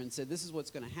pastor friend said, this is what's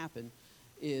going to happen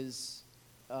is,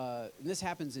 and this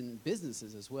happens in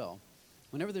businesses as well.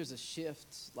 Whenever there's a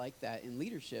shift like that in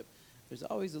leadership, there's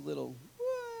always a little,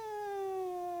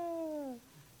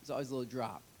 there's always a little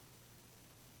drop.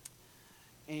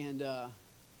 And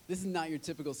this is not your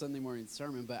typical Sunday morning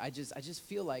sermon, but I just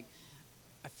feel like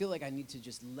I need to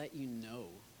just let you know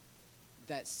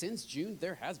that since June,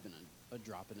 there has been a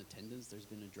drop in attendance. There's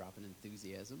been a drop in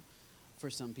enthusiasm for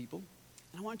some people.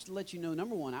 And I want to let you know,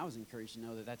 number one, I was encouraged to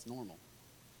know that that's normal.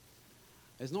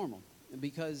 It's normal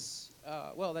because,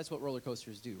 well, that's what roller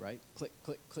coasters do, right? Click,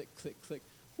 click, click, click, click.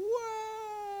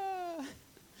 Whoa!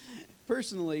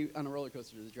 Personally, on a roller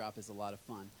coaster, the drop is a lot of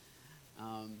fun.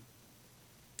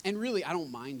 And really, I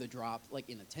don't mind the drop, like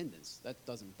in attendance. That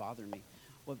doesn't bother me.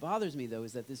 What bothers me, though,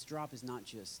 is that this drop is not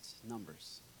just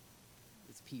numbers.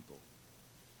 It's people.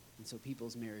 And so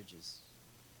people's marriages.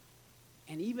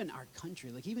 And even our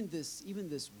country, like even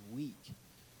this week,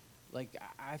 like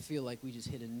I feel like we just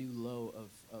hit a new low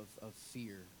of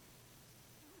fear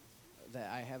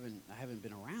that I haven't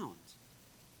been around.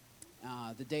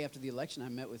 The day after the election, I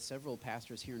met with several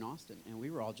pastors here in Austin, and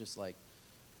we were all just like,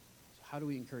 how do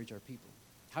we encourage our people?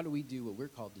 How do we do what we're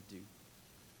called to do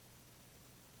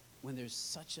when there's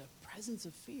such a presence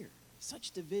of fear,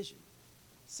 such division,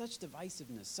 such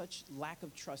divisiveness, such lack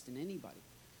of trust in anybody?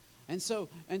 And so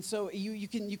you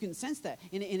can sense that,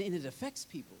 and it affects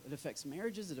people. It affects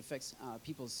marriages. It affects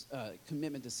people's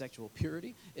commitment to sexual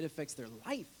purity. It affects their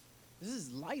life. This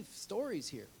is life stories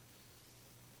here.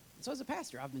 And so as a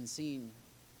pastor, I've been seeing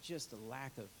just a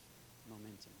lack of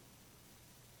momentum.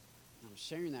 And I'm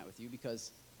sharing that with you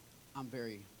because I'm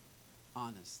very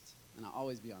honest, and I'll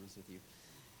always be honest with you.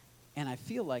 And I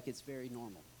feel like it's very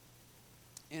normal.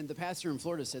 And the pastor in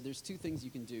Florida said there's two things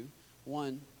you can do.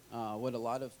 One, what a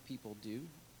lot of people do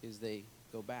is they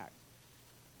go back.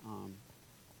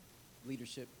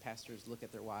 Leadership, pastors look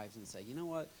at their wives and say, you know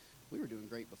what, we were doing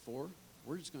great before.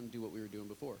 We're just going to do what we were doing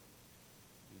before.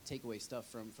 And take away stuff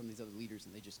from these other leaders,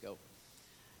 and they just go.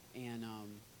 And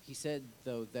he said,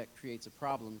 though, that creates a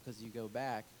problem because you go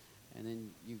back, and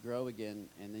then you grow again,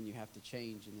 and then you have to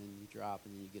change, and then you drop,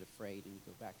 and then you get afraid, and you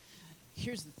go back.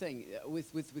 Here's the thing.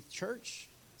 With church,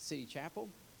 City Chapel,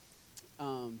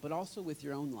 but also with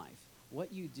your own life,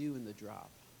 what you do in the drop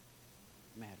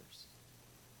matters.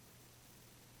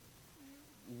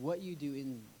 What you do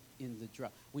in the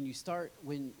drop. When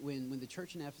the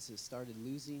church in Ephesus started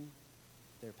losing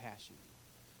their passion,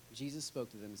 Jesus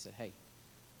spoke to them and said, hey,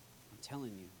 I'm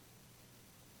telling you,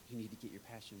 you need to get your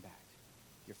passion back.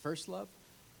 Your first love,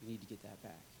 you need to get that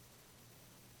back.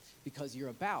 Because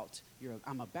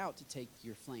I'm about to take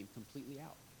your flame completely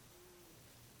out.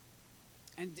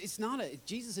 And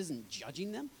Jesus isn't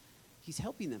judging them. He's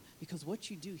helping them because what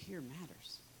you do here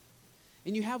matters.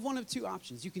 And you have one of two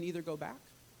options. You can either go back.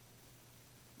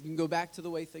 You can go back to the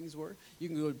way things were. You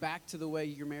can go back to the way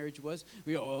your marriage was.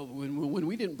 When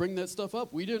we didn't bring that stuff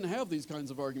up, we didn't have these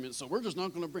kinds of arguments, so we're just not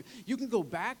going to bring. You can go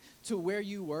back to where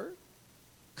you were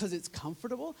because it's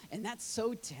comfortable, and that's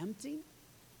so tempting.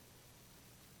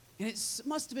 And it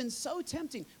must have been so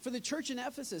tempting for the church in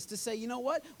Ephesus to say, you know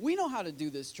what? We know how to do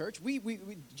this, church.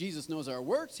 Jesus knows our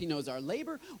works. He knows our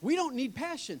labor. We don't need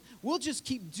passion. We'll just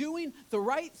keep doing the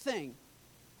right thing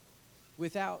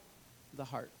without the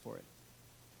heart for it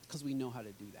because we know how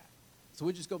to do that. So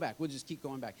we'll just go back. We'll just keep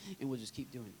going back, and we'll just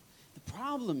keep doing it. The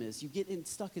problem is you get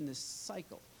stuck in this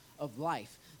cycle of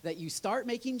life that you start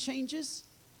making changes,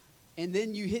 and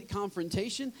then you hit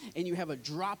confrontation, and you have a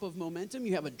drop of momentum,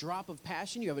 you have a drop of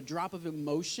passion, you have a drop of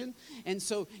emotion, and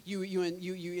so you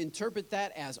interpret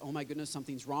that as, oh my goodness,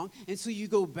 something's wrong, and so you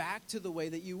go back to the way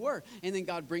that you were, and then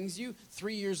God brings you,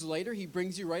 3 years later, he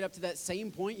brings you right up to that same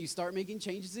point, you start making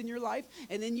changes in your life,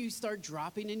 and then you start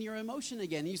dropping in your emotion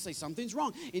again, and you say, something's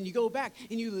wrong, and you go back,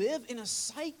 and you live in a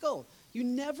cycle. You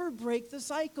never break the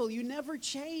cycle, you never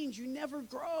change, you never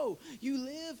grow, you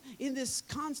live in this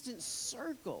constant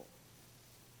circle.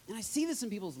 And I see this in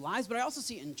people's lives, but I also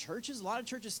see it in churches. A lot of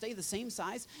churches stay the same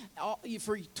size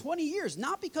for 20 years,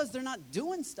 not because they're not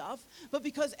doing stuff, but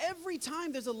because every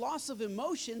time there's a loss of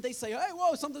emotion, they say, hey,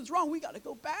 whoa, something's wrong. We got to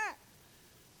go back.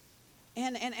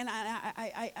 And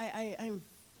I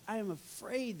am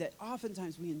afraid that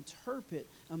oftentimes we interpret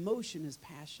emotion as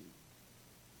passion.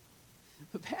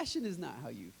 But passion is not how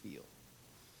you feel.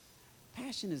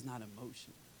 Passion is not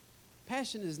emotion.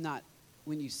 Passion is not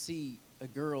when you see a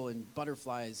girl and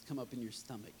butterflies come up in your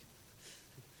stomach.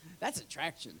 That's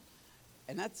attraction,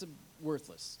 and that's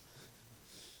worthless.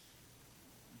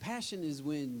 Passion is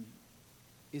when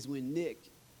Nick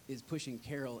is pushing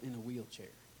Carol in a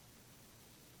wheelchair.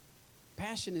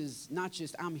 Passion is not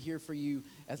just I'm here for you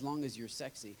as long as you're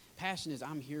sexy. Passion is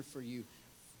I'm here for you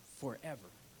forever.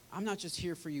 I'm not just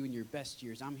here for you in your best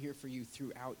years. I'm here for you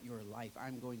throughout your life.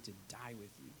 I'm going to die with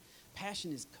you.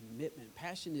 Passion is commitment.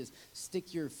 Passion is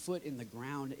stick your foot in the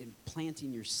ground and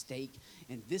planting your stake.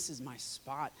 And this is my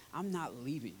spot. I'm not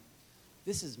leaving.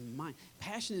 This is mine.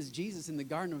 Passion is Jesus in the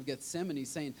Garden of Gethsemane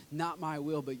saying, not my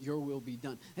will, but your will be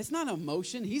done. It's not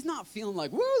emotion. He's not feeling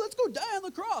like, whoa, let's go die on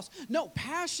the cross. No,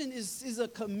 passion is a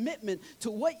commitment to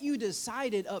what you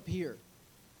decided up here.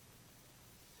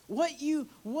 What you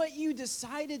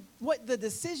decided, what the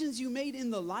decisions you made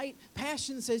in the light,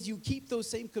 passion says you keep those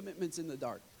same commitments in the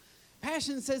dark.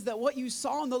 Passion says that what you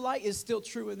saw in the light is still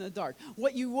true in the dark.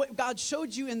 What God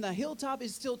showed you in the hilltop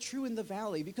is still true in the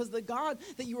valley, because the God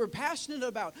that you were passionate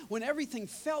about when everything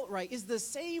felt right is the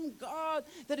same God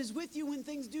that is with you when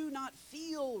things do not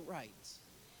feel right.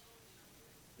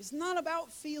 It's not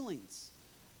about feelings.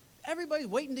 Everybody's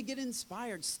waiting to get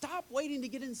inspired. Stop waiting to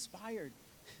get inspired.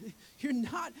 You're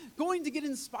not going to get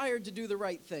inspired to do the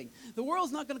right thing. The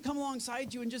world's not going to come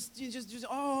alongside you and just,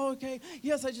 oh, okay,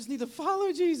 yes, I just need to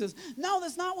follow Jesus. No,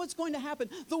 that's not what's going to happen.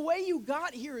 The way you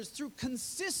got here is through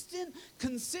consistent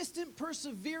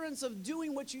perseverance of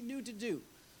doing what you knew to do.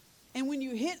 And when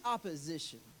you hit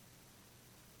opposition,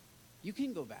 you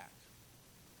can go back.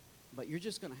 But you're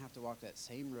just going to have to walk that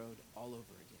same road all over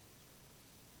again.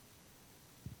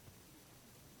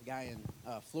 A guy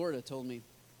in Florida told me,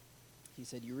 he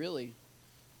said, you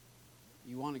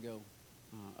want to go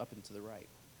up and to the right.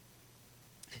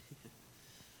 You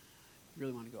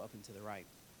really want to go up and to the right.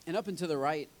 And up and to the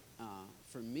right,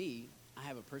 for me, I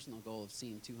have a personal goal of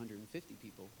seeing 250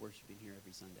 people worshiping here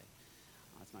every Sunday.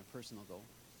 That's my personal goal.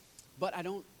 But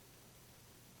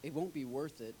it won't be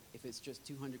worth it if it's just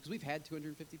 200, because we've had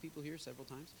 250 people here several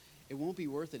times. It won't be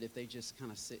worth it if they just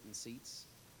kind of sit in seats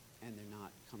and they're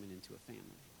not coming into a family.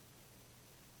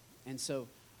 And so,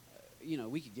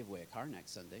 we could give away a car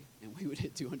next Sunday, and we would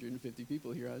hit 250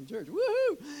 people here in church.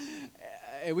 Woohoo!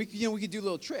 And we could do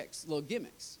little tricks, little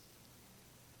gimmicks.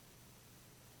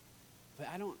 But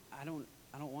I don't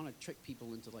want to trick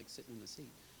people into like sitting in the seat.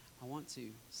 I want to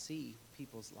see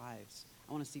people's lives.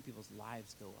 I want to see people's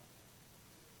lives go up.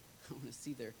 I want to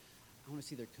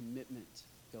see their commitment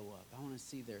go up. I want to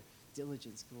see their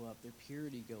diligence go up, their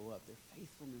purity go up, their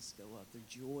faithfulness go up, their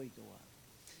joy go up.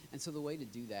 And so the way to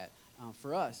do that,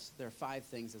 for us, there are 5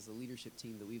 things as a leadership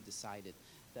team that we've decided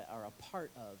that are a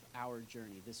part of our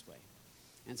journey this way.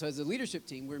 And so as a leadership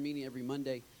team, we're meeting every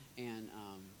Monday and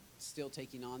still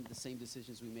taking on the same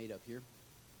decisions we made up here.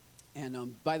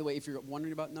 And by the way, if you're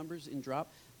wondering about numbers in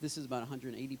Drop, this is about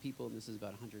 180 people, and this is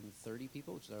about 130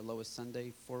 people, which is our lowest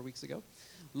Sunday 4 weeks ago,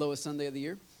 lowest Sunday of the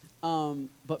year.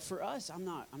 But for us, I'm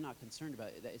not concerned about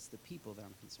it. It's the people that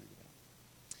I'm concerned about.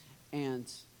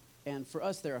 And for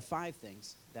us, there are 5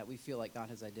 things that we feel like God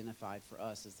has identified for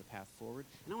us as the path forward.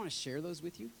 And I want to share those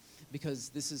with you because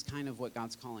this is kind of what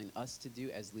God's calling us to do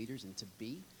as leaders and to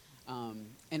be.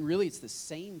 And really, it's the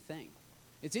same thing.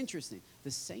 It's interesting.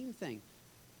 The same thing,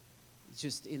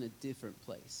 just in a different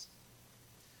place.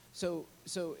 So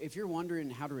if you're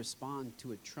wondering how to respond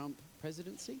to a Trump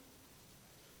presidency,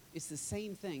 it's the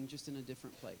same thing, just in a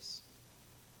different place.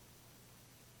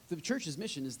 The church's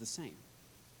mission is the same.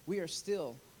 We are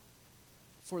still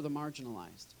for the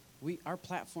marginalized. Our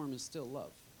platform is still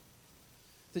love.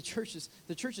 The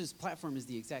church's platform is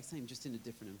the exact same, just in a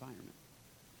different environment.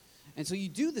 And so you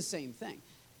do the same thing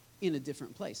in a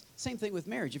different place. Same thing with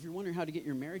marriage. If you're wondering how to get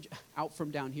your marriage out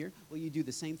from down here, well, you do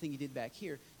the same thing you did back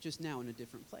here, just now in a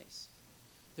different place.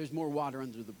 There's more water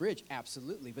under the bridge,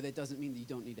 absolutely, but that doesn't mean that you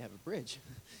don't need to have a bridge.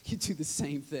 You do the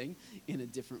same thing in a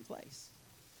different place.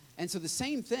 And so the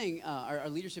same thing, our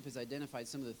leadership has identified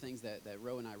some of the things that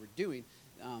Ro and I were doing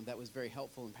that was very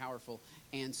helpful and powerful.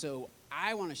 And so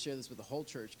I want to share this with the whole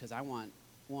church because I want,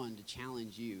 1, to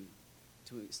challenge you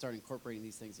to start incorporating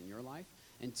these things in your life.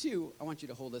 And 2, I want you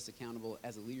to hold us accountable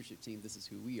as a leadership team. This is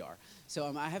who we are.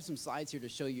 So I have some slides here to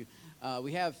show you.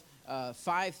 We have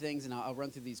 5 things, and I'll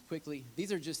run through these quickly.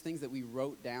 These are just things that we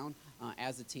wrote down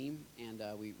as a team and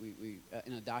we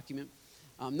in a document.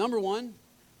 Number 1,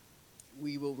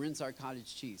 we will rinse our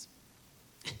cottage cheese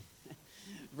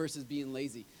versus being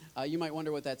lazy. You might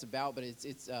wonder what that's about, but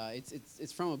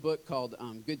it's from a book called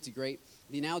Good to Great.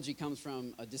 The analogy comes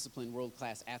from a disciplined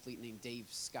world-class athlete named Dave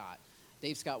Scott.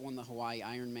 Dave Scott won the Hawaii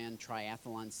Ironman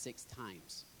triathlon 6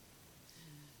 times.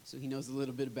 So he knows a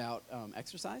little bit about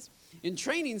exercise. In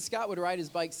training, Scott would ride his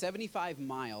bike 75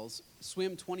 miles,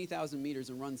 swim 20,000 meters,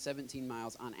 and run 17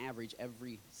 miles on average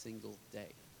every single day.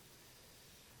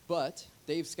 But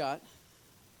Dave Scott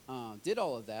did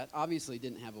all of that, obviously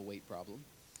didn't have a weight problem.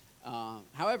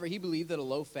 However, he believed that a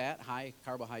low-fat,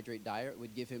 high-carbohydrate diet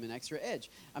would give him an extra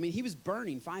edge. I mean, he was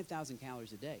burning 5,000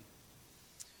 calories a day.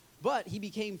 But he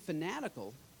became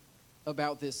fanatical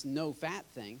about this no-fat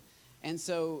thing, and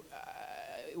so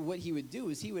what he would do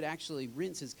is he would actually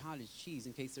rinse his cottage cheese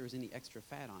in case there was any extra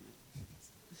fat on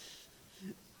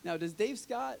it. Now, does Dave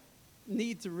Scott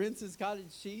need to rinse his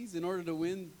cottage cheese in order to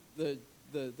win the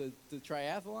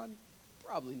triathlon?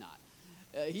 Probably not.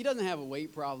 He doesn't have a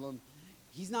weight problem.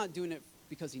 He's not doing it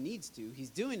because he needs to.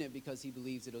 He's doing it because he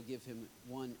believes it'll give him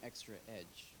 1 extra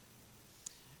edge.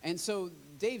 And so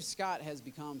Dave Scott has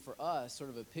become for us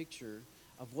sort of a picture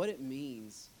of what it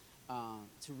means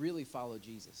to really follow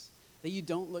Jesus. That you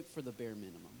don't look for the bare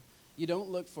minimum. You don't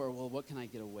look for, well, what can I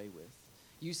get away with?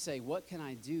 You say, what can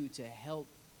I do to help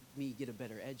me get a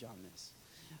better edge on this?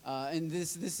 And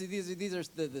these are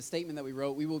the statement that we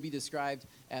wrote. We will be described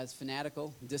as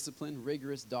fanatical, disciplined,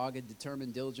 rigorous, dogged,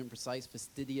 determined, diligent, precise,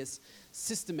 fastidious,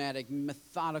 systematic,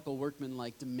 methodical,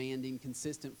 workmanlike, demanding,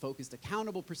 consistent, focused,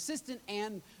 accountable, persistent,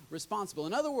 and responsible.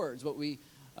 In other words, that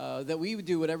we would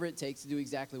do whatever it takes to do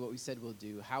exactly what we said we'll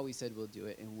do, how we said we'll do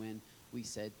it, and when we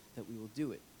said that we will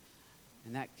do it.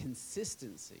 And that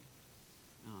consistency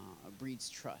breeds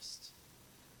trust.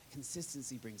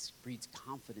 Consistency breeds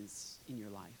confidence in your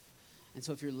life. And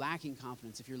so if you're lacking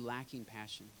confidence, if you're lacking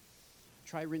passion,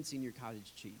 try rinsing your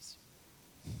cottage cheese.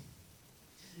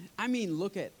 I mean,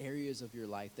 look at areas of your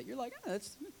life that you're like,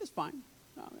 that's fine.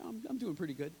 I'm doing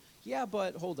pretty good. Yeah,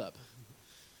 but hold up.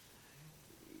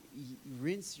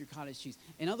 Rinse your cottage cheese.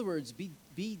 In other words,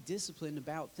 be disciplined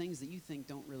about things that you think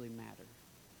don't really matter.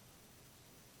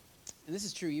 And this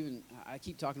is true even, I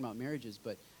keep talking about marriages,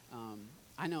 but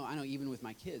I know even with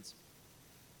my kids.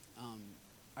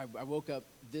 I woke up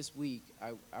this week,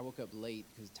 I woke up late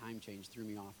because time change threw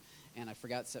me off, and I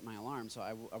forgot to set my alarm. So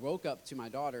I woke up to my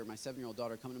daughter, my 7-year-old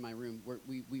daughter, coming to my room.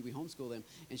 We homeschool them,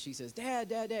 and she says, Dad,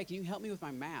 can you help me with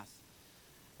my math?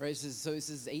 Right, so this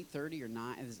is 8:30 or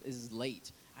 9, this is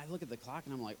late. I look at the clock,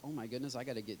 and I'm like, oh my goodness, I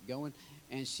got to get going.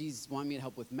 And she's wanting me to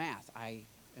help with math. I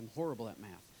am horrible at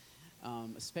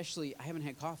math. Especially, I haven't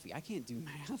had coffee. I can't do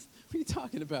math. What are you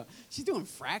talking about? She's doing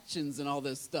fractions and all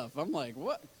this stuff. I'm like,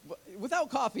 what? Without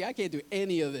coffee, I can't do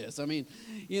any of this. I mean,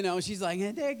 she's like,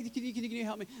 hey, Dad, can you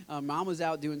help me? Mom was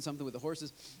out doing something with the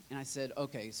horses. And I said,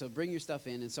 okay, so bring your stuff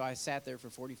in. And so I sat there for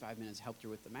 45 minutes, helped her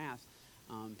with the math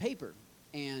paper.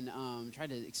 And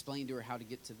tried to explain to her how to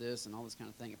get to this and all this kind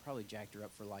of thing. It probably jacked her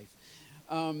up for life.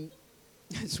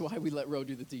 That's why we let Ro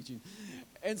do the teaching.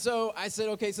 And so I said,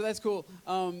 okay, so that's cool.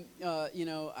 I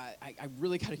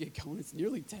really got to get going. It's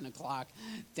nearly 10 o'clock.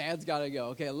 Dad's got to go.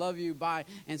 Okay, I love you. Bye.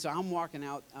 And so I'm walking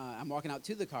out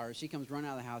to the car. She comes running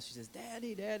out of the house. She says,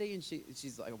 Daddy. And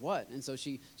she's like, what? And so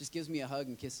she just gives me a hug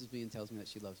and kisses me and tells me that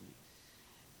she loves me.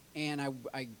 And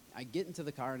I get into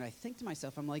the car, and I think to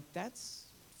myself, I'm like, that's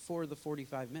for the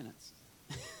 45 minutes.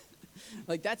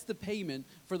 Like, that's the payment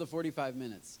for the 45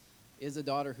 minutes, is a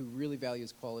daughter who really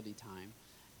values quality time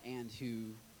and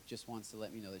who just wants to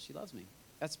let me know that she loves me.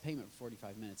 That's payment for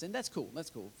 45 minutes. And that's cool.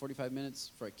 45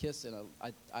 minutes for a kiss and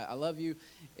I love you.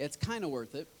 It's kind of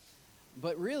worth it.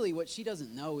 But really what she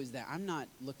doesn't know is that I'm not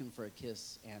looking for a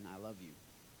kiss and I love you.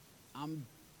 I'm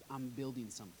building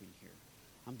something here.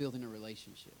 I'm building a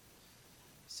relationship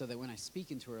so that when I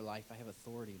speak into her life, I have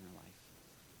authority in her life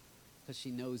because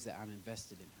she knows that I'm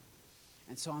invested in her.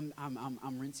 And so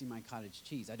I'm rinsing my cottage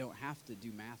cheese. I don't have to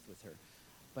do math with her,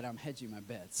 but I'm hedging my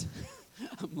bets.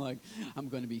 I'm like, I'm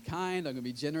going to be kind, I'm going to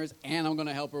be generous, and I'm going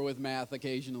to help her with math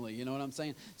occasionally. You know what I'm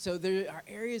saying? So there are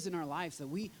areas in our lives that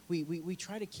we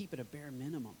try to keep at a bare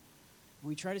minimum.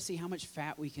 We try to see how much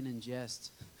fat we can ingest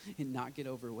and not get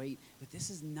overweight. But this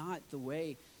is not the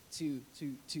way to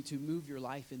move your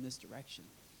life in this direction.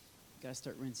 You got to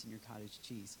start rinsing your cottage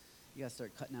cheese. You got to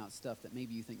start cutting out stuff that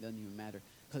maybe you think doesn't even matter.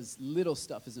 Because little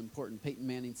stuff is important. Peyton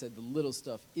Manning said the little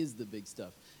stuff is the big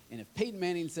stuff. And if Peyton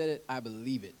Manning said it, I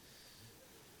believe it.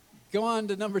 Go on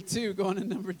to number two.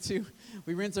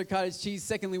 We rinse our cottage cheese.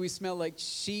 Secondly, we smell like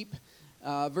sheep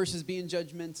versus being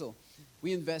judgmental.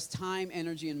 We invest time,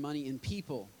 energy, and money in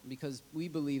people because we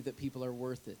believe that people are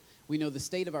worth it. We know the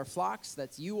state of our flocks.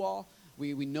 That's you all.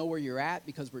 We know where you're at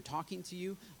because we're talking to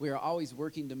you. We are always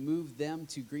working to move them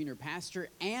to greener pasture,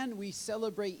 and we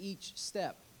celebrate each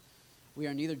step. We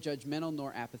are neither judgmental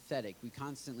nor apathetic. We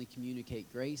constantly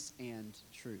communicate grace and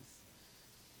truth.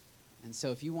 And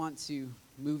so if you want to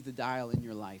move the dial in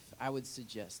your life, I would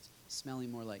suggest smelling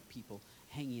more like people,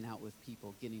 hanging out with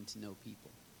people, getting to know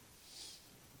people.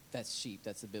 That's sheep.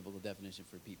 That's the biblical definition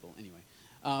for people. Anyway,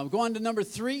 go on to number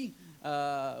 3.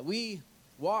 We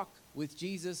walk with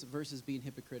Jesus versus being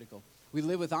hypocritical. We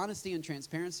live with honesty and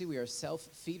transparency. We are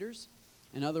self-feeders.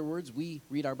 In other words, we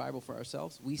read our Bible for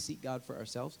ourselves. We seek God for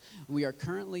ourselves. We are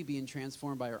currently being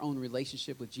transformed by our own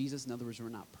relationship with Jesus. In other words, we're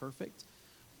not perfect,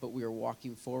 but we are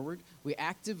walking forward. We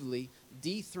actively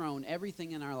dethrone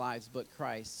everything in our lives but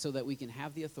Christ so that we can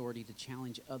have the authority to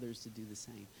challenge others to do the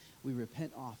same. We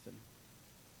repent often,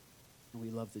 and we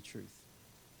love the truth.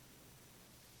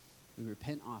 We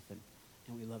repent often,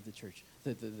 and we love the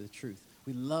truth.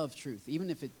 We love truth, even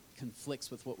if it conflicts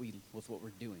with what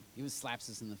we're doing. He just slaps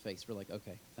us in the face. We're like,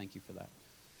 okay, thank you for that.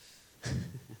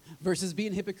 Versus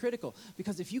being hypocritical.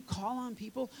 Because if you call on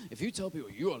people, if you tell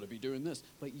people you ought to be doing this,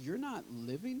 but you're not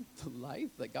living the life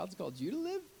that God's called you to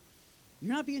live,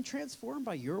 you're not being transformed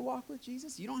by your walk with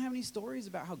Jesus, you don't have any stories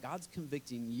about how God's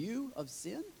convicting you of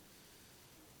sin,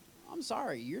 I'm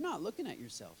sorry, you're not looking at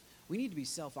yourself. We need to be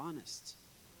self-honest.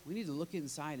 We need to look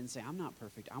inside and say, I'm not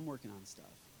perfect. I'm working on stuff.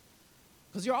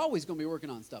 Because you're always going to be working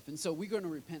on stuff. And so we're going to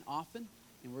repent often,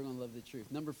 and we're going to love the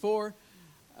truth. Number 4,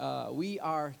 we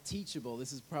are teachable.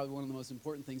 This is probably one of the most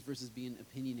important things versus being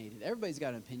opinionated. Everybody's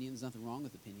got an opinion. There's nothing wrong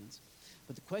with opinions.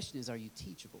 But the question is, are you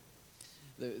teachable?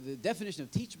 The definition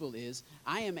of teachable is,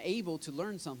 I am able to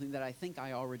learn something that I think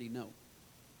I already know.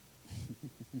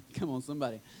 Come on,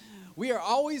 somebody. We are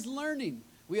always learning.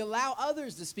 We allow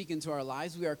others to speak into our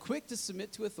lives. We are quick to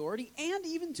submit to authority and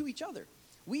even to each other.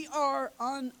 We are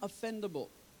unoffendable.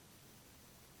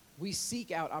 We seek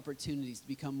out opportunities to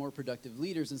become more productive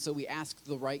leaders, and so we ask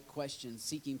the right questions,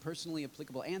 seeking personally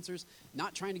applicable answers,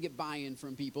 not trying to get buy-in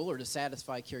from people or to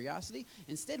satisfy curiosity.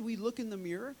 Instead, we look in the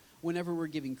mirror whenever we're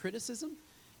giving criticism,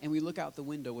 and we look out the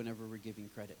window whenever we're giving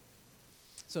credit.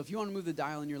 So if you want to move the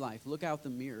dial in your life, look out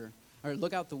the mirror, or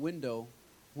look out the window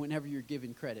whenever you're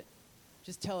giving credit.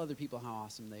 Just tell other people how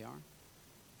awesome they are.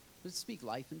 Just speak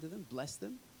life into them, bless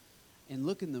them, and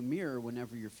look in the mirror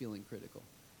whenever you're feeling critical.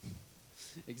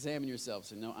 Examine yourself.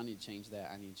 Say, no, I need to change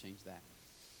that. I need to change that.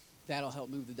 That'll help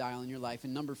move the dial in your life.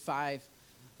 And number 5,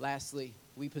 lastly,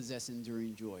 we possess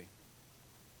enduring joy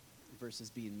versus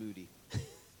being moody.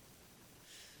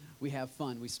 We have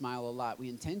fun. We smile a lot. We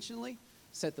intentionally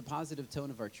set the positive tone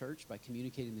of our church by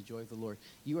communicating the joy of the Lord.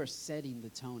 You are setting the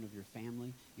tone of your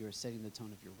family. You are setting the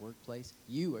tone of your workplace.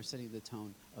 You are setting the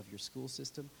tone of your school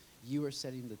system. You are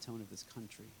setting the tone of this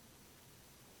country.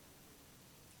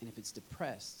 And if it's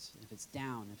depressed, if it's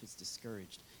down, if it's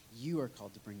discouraged, you are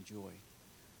called to bring joy.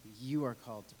 You are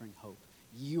called to bring hope.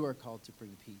 You are called to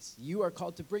bring peace. You are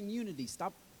called to bring unity.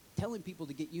 Stop telling people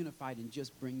to get unified and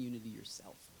just bring unity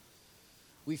yourself.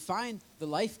 We find the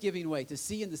life-giving way to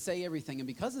see and to say everything. And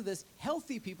because of this,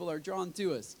 healthy people are drawn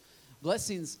to us.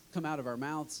 Blessings come out of our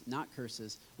mouths, not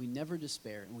curses. We never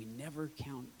despair, and we never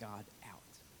count God out.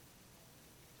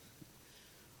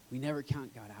 We never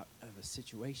count God out of a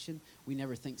situation. We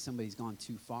never think somebody's gone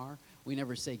too far. We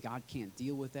never say God can't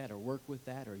deal with that or work with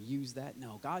that or use that.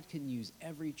 No, God can use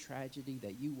every tragedy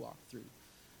that you walk through.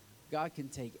 God can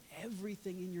take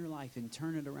everything in your life and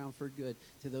turn it around for good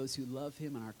to those who love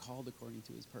him and are called according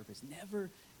to his purpose. Never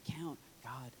count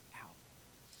God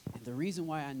out. And the reason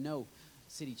why I know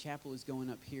City Chapel is going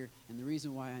up here, and the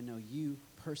reason why I know you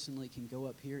personally can go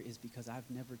up here is because I've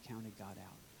never counted God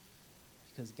out.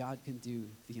 Because God can do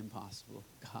the impossible.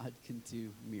 God can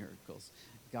do miracles.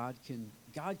 God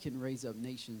can raise up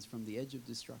nations from the edge of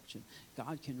destruction.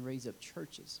 God can raise up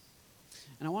churches.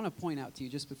 And I want to point out to you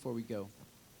just before we go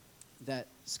that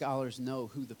scholars know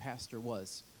who the pastor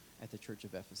was at the church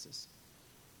of Ephesus.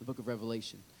 The book of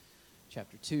Revelation,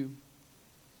 chapter 2.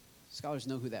 Scholars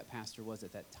know who that pastor was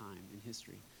at that time in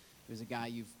history. It was a guy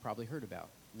you've probably heard about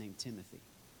named Timothy.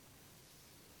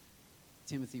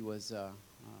 Timothy was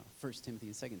 1 Timothy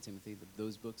and 2 Timothy.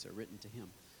 Those books are written to him.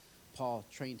 Paul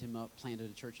trained him up, planted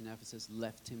a church in Ephesus,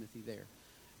 left Timothy there.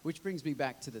 Which brings me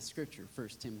back to the scripture, 1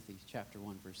 Timothy chapter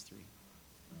 1, verse 3.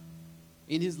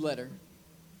 In his letter,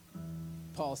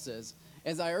 Paul says,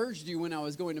 as I urged you when I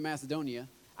was going to Macedonia,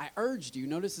 I urged you,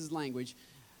 notice his language,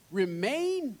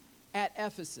 remain at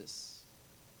Ephesus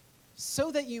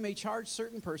so that you may charge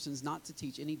certain persons not to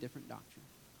teach any different doctrine.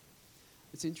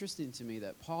 It's interesting to me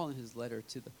that Paul in his letter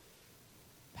to the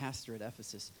pastor at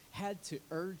Ephesus had to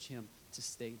urge him to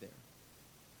stay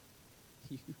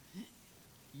there.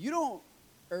 You don't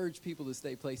urge people to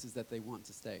stay places that they want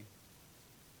to stay.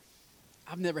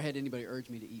 I've never had anybody urge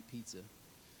me to eat pizza.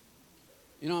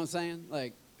 You know what I'm saying?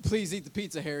 Like, please eat the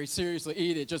pizza, Harry. Seriously,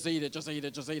 eat it. Just eat it. Just eat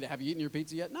it. Just eat it. Have you eaten your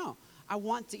pizza yet? No. I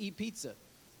want to eat pizza.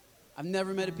 I've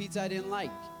never met a pizza I didn't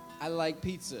like. I like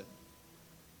pizza.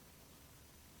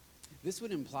 This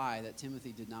would imply that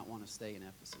Timothy did not want to stay in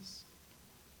Ephesus.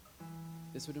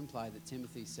 This would imply that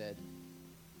Timothy said,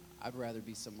 I'd rather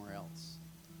be somewhere else.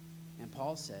 And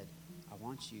Paul said, I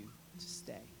want you to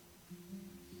stay.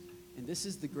 And this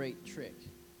is the great trick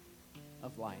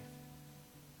of life.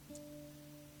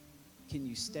 Can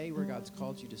you stay where God's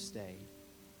called you to stay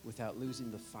without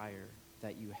losing the fire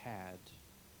that you had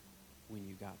when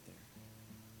you got there?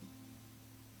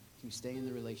 Can you stay in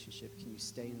the relationship? Can you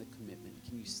stay in the commitment?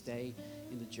 Can you stay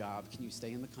in the job? Can you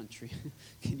stay in the country?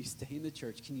 Can you stay in the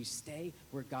church? Can you stay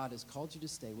where God has called you to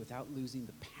stay without losing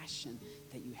the passion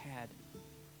that you had?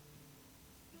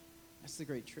 That's the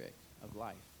great trick of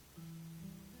life.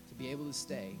 To be able to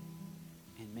stay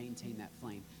and maintain that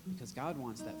flame, because God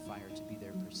wants that fire to be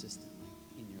there persistently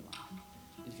in your life.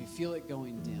 And if you feel it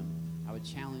going dim, I would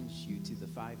challenge you to the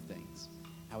 5 things.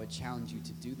 I would challenge you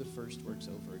to do the first works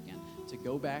over again, to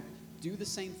go back, do the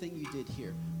same thing you did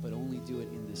here, but only do it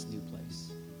in this new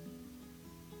place.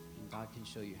 And God can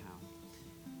show you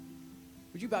how.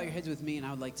 Would you bow your heads with me? And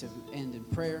I would like to end in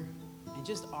prayer and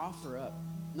just offer up.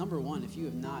 Number 1, if you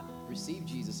have not received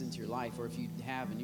Jesus into your life, or if you have and